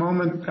a quick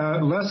moment?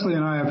 Leslie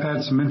and I have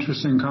had some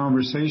interesting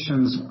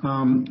conversations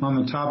on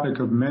the topic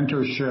of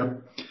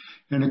mentorship.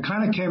 And it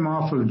kind of came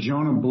off of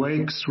Jonah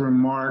Blake's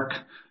remark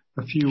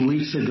a few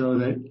weeks ago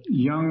that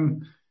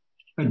young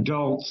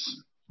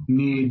adults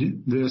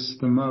need this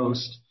the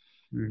most.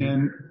 Mm-hmm.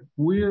 And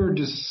we're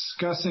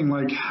discussing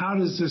how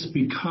does this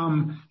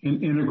become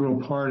an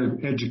integral part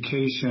of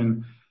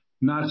education,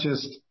 not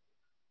just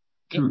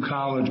through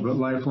college, but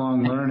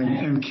lifelong learning.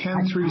 And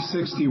can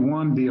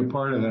 361 be a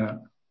part of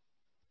that?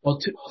 Well,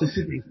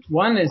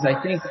 one is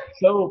I think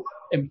so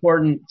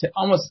important to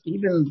almost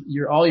even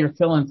all your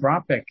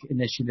philanthropic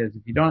initiatives.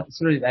 If you don't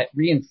sort of that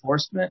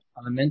reinforcement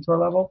on the mentor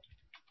level,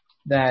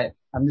 that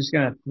I'm just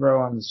going to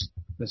throw on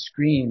the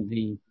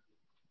screen.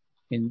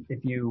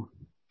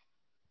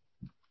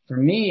 For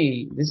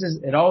me,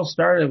 it all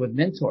started with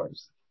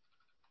mentors.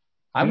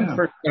 I was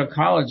first to go to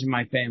college in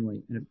my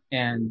family,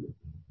 and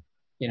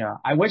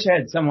I wish I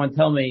had someone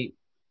tell me,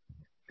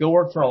 go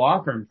work for a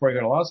law firm before you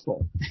go to law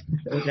school.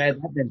 I wish I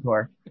had that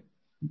mentor,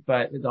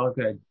 but it's all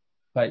good.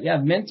 But yeah,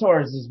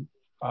 mentors is,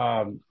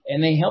 and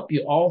they help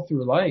you all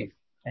through life,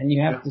 and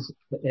you have to.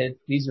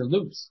 These are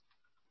loops,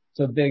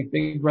 So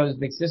big brothers,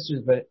 big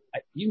sisters, but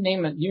you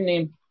name it,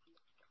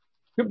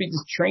 could be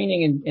just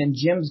training in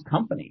Jim's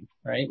company,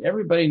 right?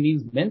 Everybody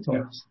needs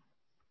mentors.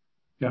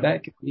 Yeah.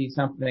 That could be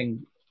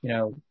something,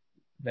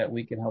 that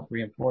we can help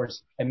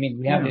reinforce. I mean,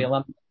 we have the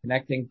alumni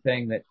connecting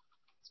thing that's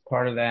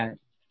part of that.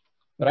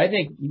 But I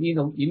think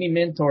you need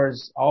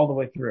mentors all the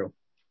way through.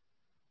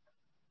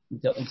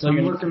 I'm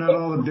looking at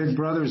all the big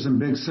brothers and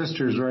big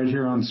sisters right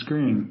here on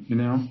screen,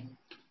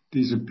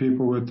 These are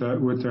people with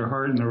their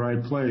heart in the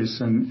right place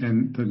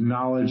and the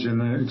knowledge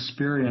and the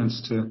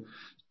experience to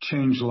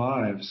change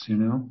lives,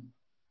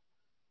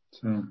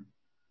 So.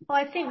 Well,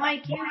 I think,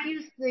 Mike, you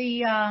used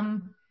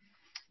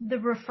the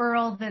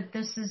referral that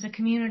this is a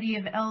community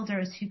of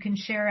elders who can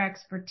share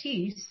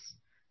expertise.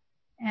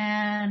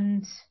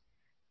 And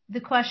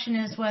the question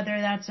is whether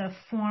that's a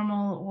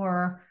formal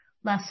or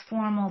less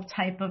formal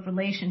type of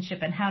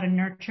relationship and how to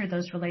nurture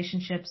those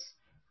relationships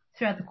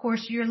throughout the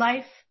course of your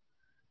life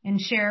and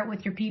share it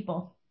with your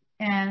people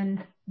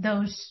and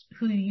those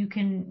who you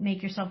can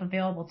make yourself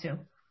available to.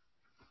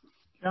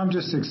 I'm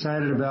just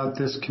excited about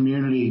this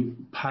community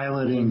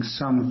piloting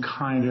some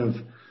kind of,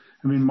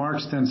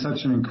 Mark's done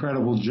such an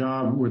incredible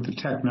job with the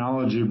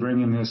technology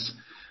bringing this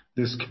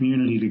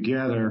community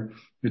together.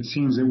 It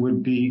seems it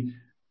would be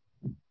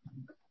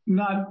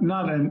it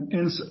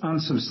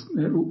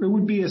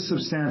would be a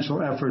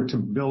substantial effort to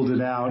build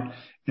it out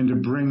and to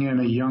bring in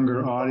a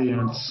younger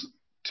audience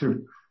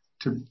to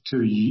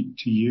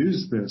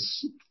use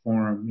this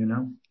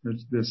forum,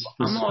 this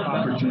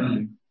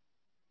opportunity.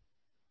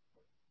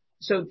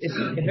 So if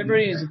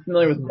everybody is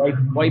familiar with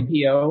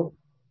YPO,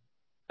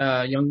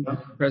 Young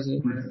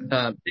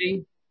President,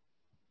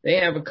 they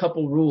have a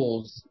couple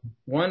rules.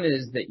 One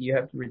is that you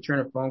have to return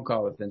a phone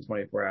call within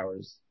 24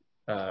 hours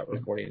or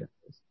 48 hours.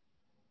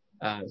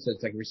 So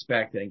it's like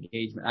respect and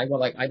engagement.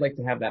 I'd like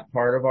to have that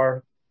part of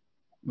our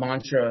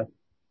mantra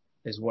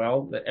as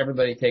well, that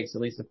everybody takes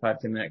at least a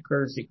 5-10 minute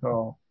courtesy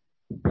call.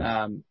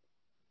 I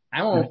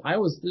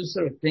was just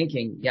sort of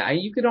thinking,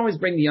 you could always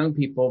bring the young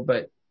people,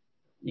 but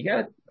you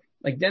got,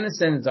 like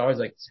Denison is always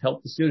like,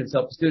 help the students.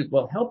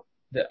 Well, help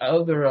the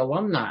other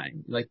alumni.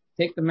 Like,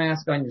 take the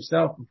mask on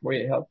yourself before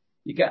you help.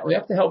 We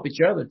have to help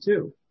each other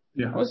too.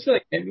 Yeah. I always feel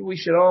like maybe we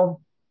should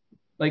all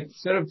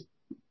sort of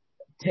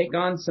take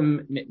on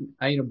some,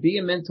 be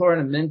a mentor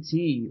and a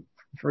mentee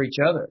for each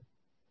other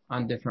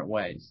on different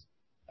ways.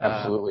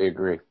 Absolutely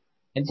agree.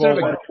 And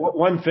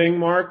one thing,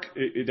 Mark,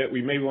 that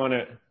we may want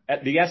to,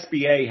 the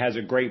SBA has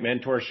a great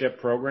mentorship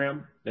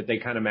program that they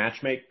kind of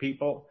matchmake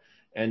people.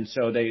 And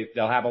so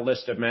they'll have a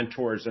list of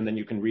mentors and then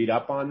you can read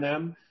up on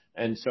them.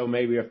 And so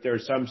maybe if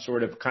there's some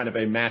sort of kind of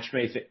a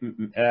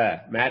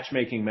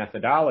matchmaking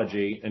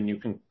methodology and you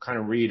can kind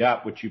of read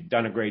up, which you've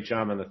done a great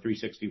job on the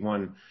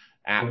 361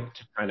 app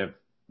to kind of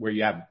where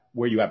you have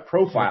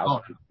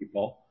profiles of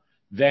people,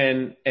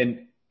 then,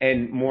 and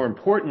more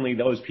importantly,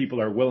 those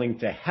people are willing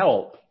to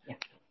help,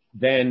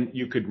 then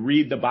you could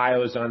read the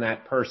bios on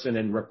that person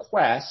and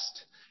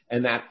request,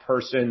 and that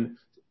person,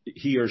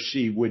 he or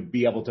she would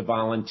be able to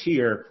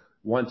volunteer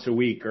once a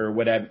week or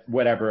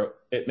whatever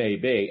it may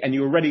be. And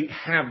you already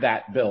have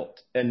that built.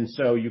 And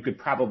so you could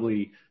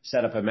probably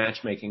set up a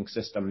matchmaking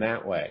system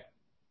that way.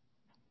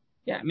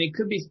 Yeah. It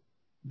could be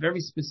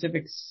very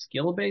specific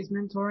skill-based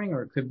mentoring,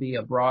 or it could be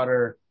a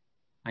broader,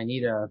 I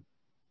need a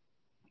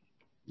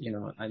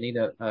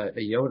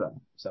Yoda.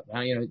 So,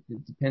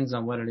 it depends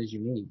on what it is you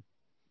need.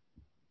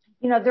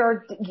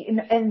 There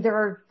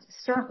are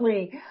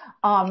certainly,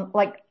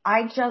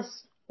 I just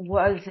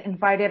was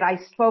invited. I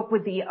spoke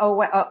with the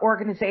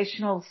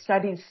organizational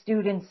studies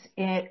students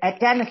at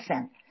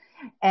Denison,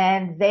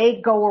 and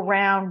they go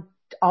around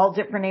all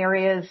different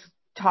areas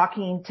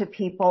talking to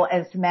people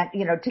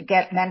to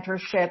get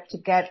mentorship, to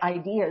get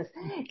ideas.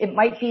 It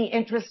might be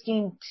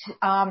interesting,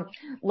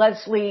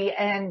 Leslie,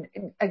 and,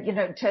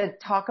 to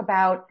talk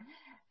about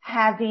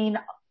having,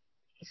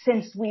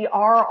 since we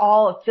are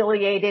all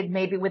affiliated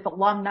maybe with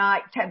alumni,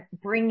 to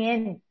bring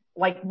in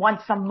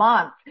once a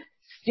month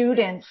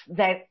students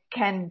that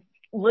can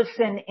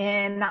listen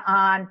in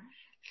on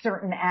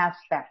certain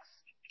aspects.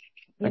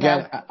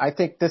 Again, I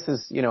think this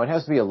is, it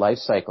has to be a life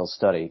cycle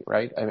study,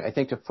 right? I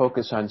think to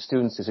focus on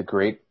students is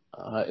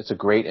it's a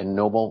great and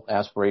noble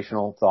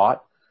aspirational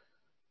thought.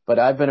 But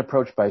I've been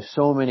approached by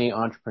so many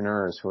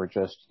entrepreneurs who are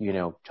just,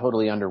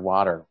 totally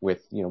underwater with,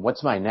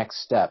 what's my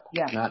next step?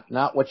 Yeah.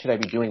 Not what should I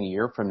be doing a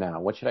year from now?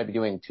 What should I be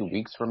doing 2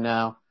 weeks from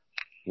now?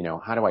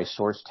 How do I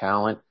source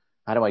talent?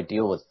 How do I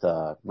deal with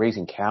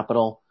raising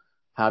capital?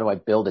 How do I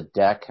build a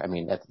deck?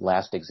 That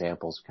last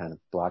example is kind of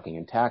blocking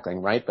and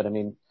tackling, right? But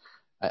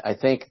I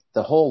think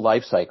the whole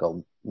life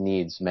cycle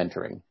needs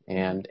mentoring.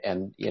 And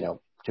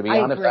to be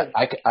honest,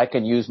 I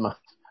could use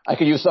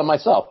some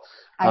myself.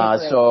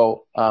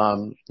 Lifelong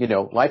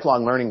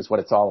learning is what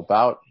it's all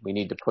about. We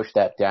need to push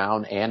that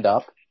down and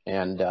up.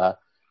 And,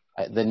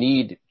 the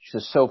need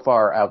just so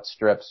far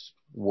outstrips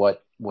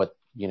what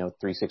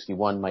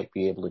 361 might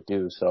be able to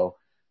do. So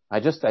I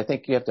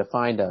think you have to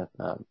find a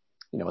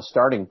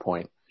starting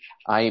point.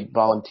 I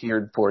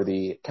volunteered for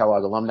the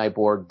Kellogg Alumni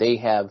Board. They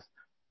have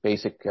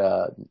basic,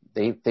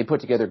 they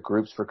put together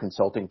groups for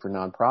consulting for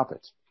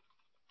nonprofits.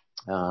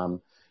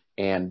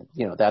 And,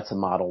 that's a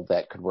model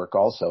that could work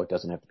also. It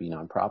doesn't have to be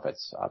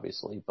nonprofits,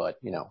 obviously, but,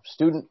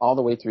 student all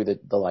the way through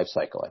the life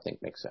cycle, I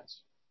think makes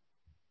sense.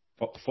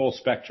 Full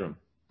spectrum.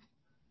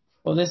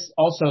 Well, this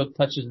also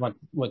touches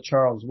what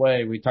Charles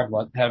Way, we talked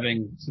about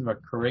having sort of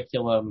a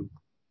curriculum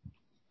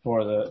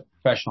for the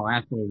professional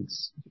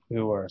athletes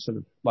who are sort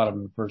of, a lot of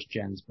them are first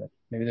gens, but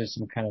maybe there's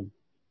some kind of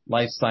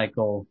life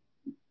cycle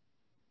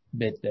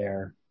bit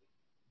there.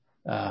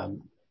 I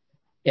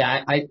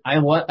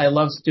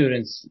love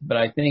students, but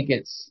I think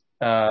it's,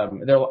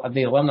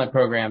 the alumni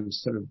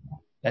programs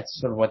that's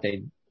sort of what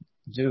they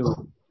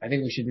do. I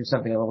think we should do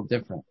something a little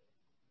different.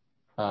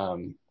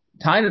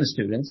 Tied to the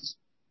students.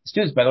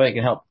 Students, by the way,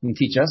 can help and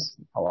teach us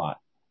a lot.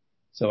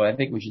 So I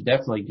think we should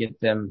definitely get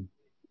them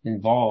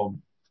involved.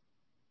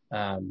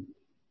 But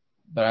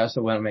I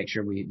also want to make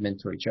sure we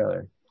mentor each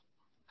other.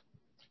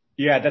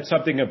 Yeah, that's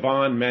something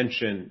Yvonne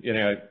mentioned.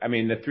 The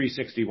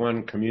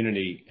 361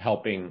 community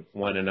helping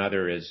one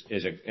another is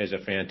a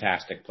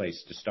fantastic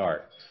place to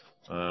start,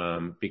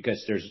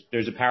 because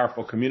there's a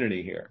powerful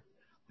community here.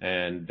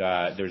 And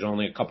there's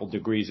only a couple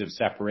degrees of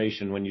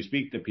separation when you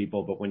speak to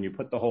people, but when you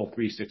put the whole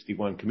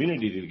 361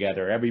 community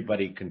together,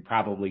 everybody can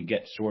probably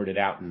get sorted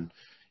out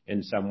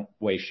in some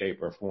way,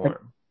 shape, or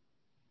form.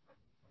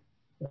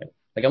 Right.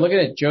 Like I'm looking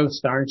at Joe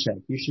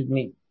Starncheck. You should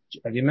meet.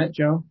 Have you met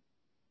Joe?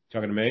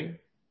 Talking to me?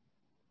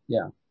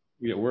 Yeah.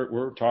 Yeah,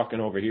 we're talking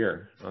over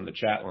here on the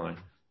chat line.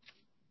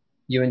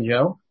 You and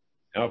Joe?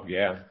 Oh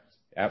yeah,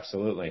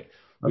 absolutely. Okay.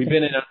 We've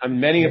been in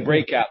many a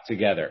breakout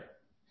together.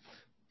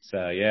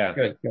 So yeah.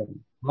 Good.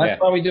 Well,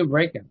 that's why we do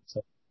breakouts.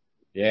 So.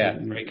 Yeah,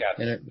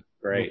 breakouts.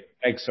 Great.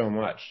 Thanks so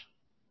much.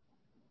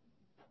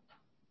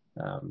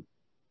 All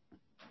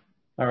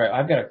right,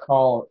 I've got a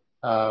call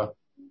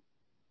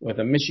with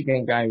a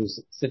Michigan guy who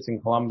sits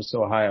in Columbus,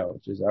 Ohio,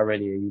 which is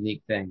already a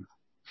unique thing.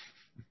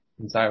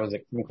 Since I was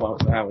from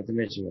Columbus, Ohio to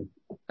Michigan.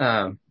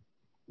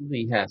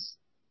 Yes.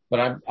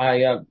 But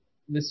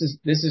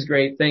this is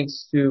great.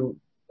 Thanks to,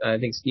 I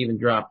think Stephen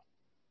dropped.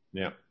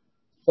 Yeah.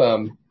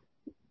 But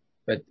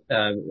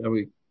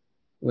we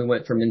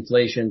went from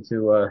inflation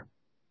to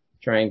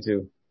trying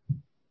to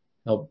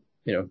help,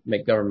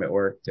 make government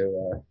work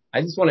to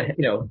I just want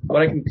to,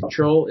 what I can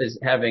control is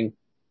having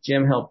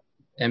Jim help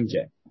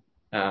MJ.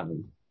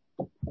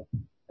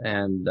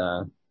 And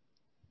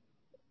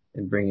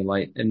bringing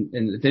light. And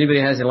if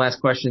anybody has any last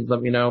questions,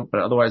 let me know.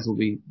 But otherwise, we'll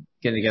be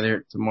getting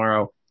together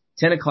tomorrow,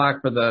 10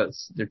 o'clock for the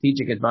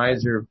strategic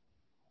advisor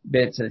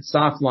bits. And it's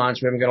soft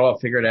launch. We haven't got it all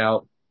figured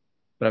out,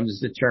 but I'm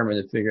just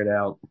determined to figure it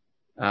out.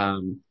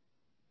 And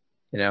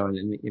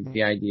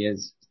the idea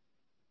is,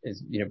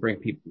 bring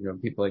people,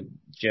 people like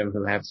Jim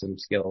who have some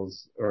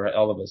skills, or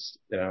all of us,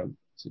 to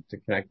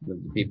connect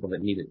with the people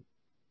that need it.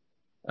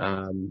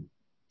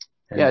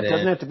 It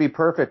doesn't have to be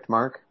perfect,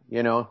 Mark.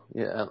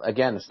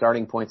 Again, the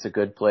starting point's a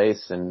good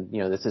place, and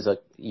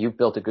you've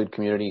built a good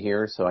community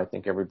here, so I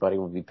think everybody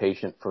will be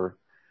patient for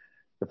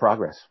the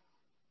progress.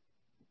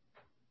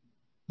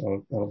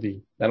 Well,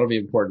 that'll be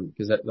important,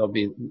 because there'll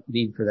be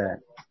need for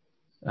that.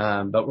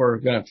 But we're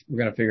gonna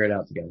figure it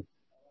out together.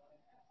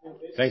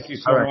 Thank you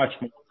so much.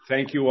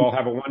 Thank you all.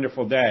 Have a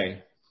wonderful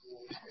day.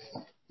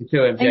 You too,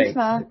 MJ. Thanks,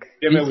 Mark.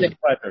 Jim, it was a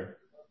pleasure.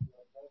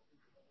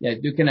 Yeah,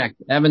 do connect.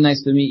 Evan,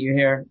 nice to meet you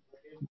here.